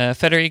Twitter.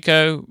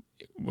 Federico,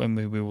 when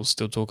we will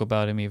still talk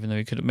about him, even though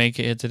he couldn't make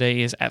it here today,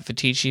 he is at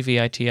Vitici,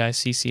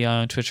 VITICCI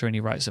on Twitter, and he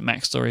writes at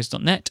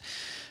macstories.net.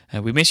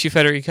 We miss you,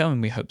 Federico,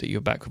 and we hope that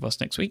you're back with us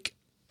next week.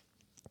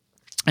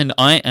 And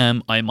I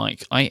am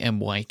Myke,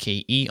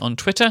 IMYKE on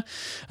Twitter,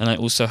 and I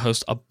also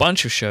host a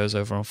bunch of shows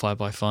over on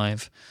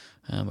 5by5.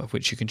 Of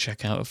which you can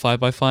check out at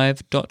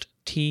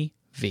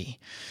 5by5.tv.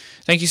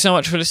 Thank you so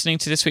much for listening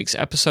to this week's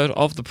episode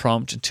of The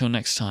Prompt. Until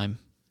next time,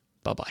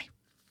 bye-bye.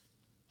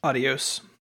 Adios.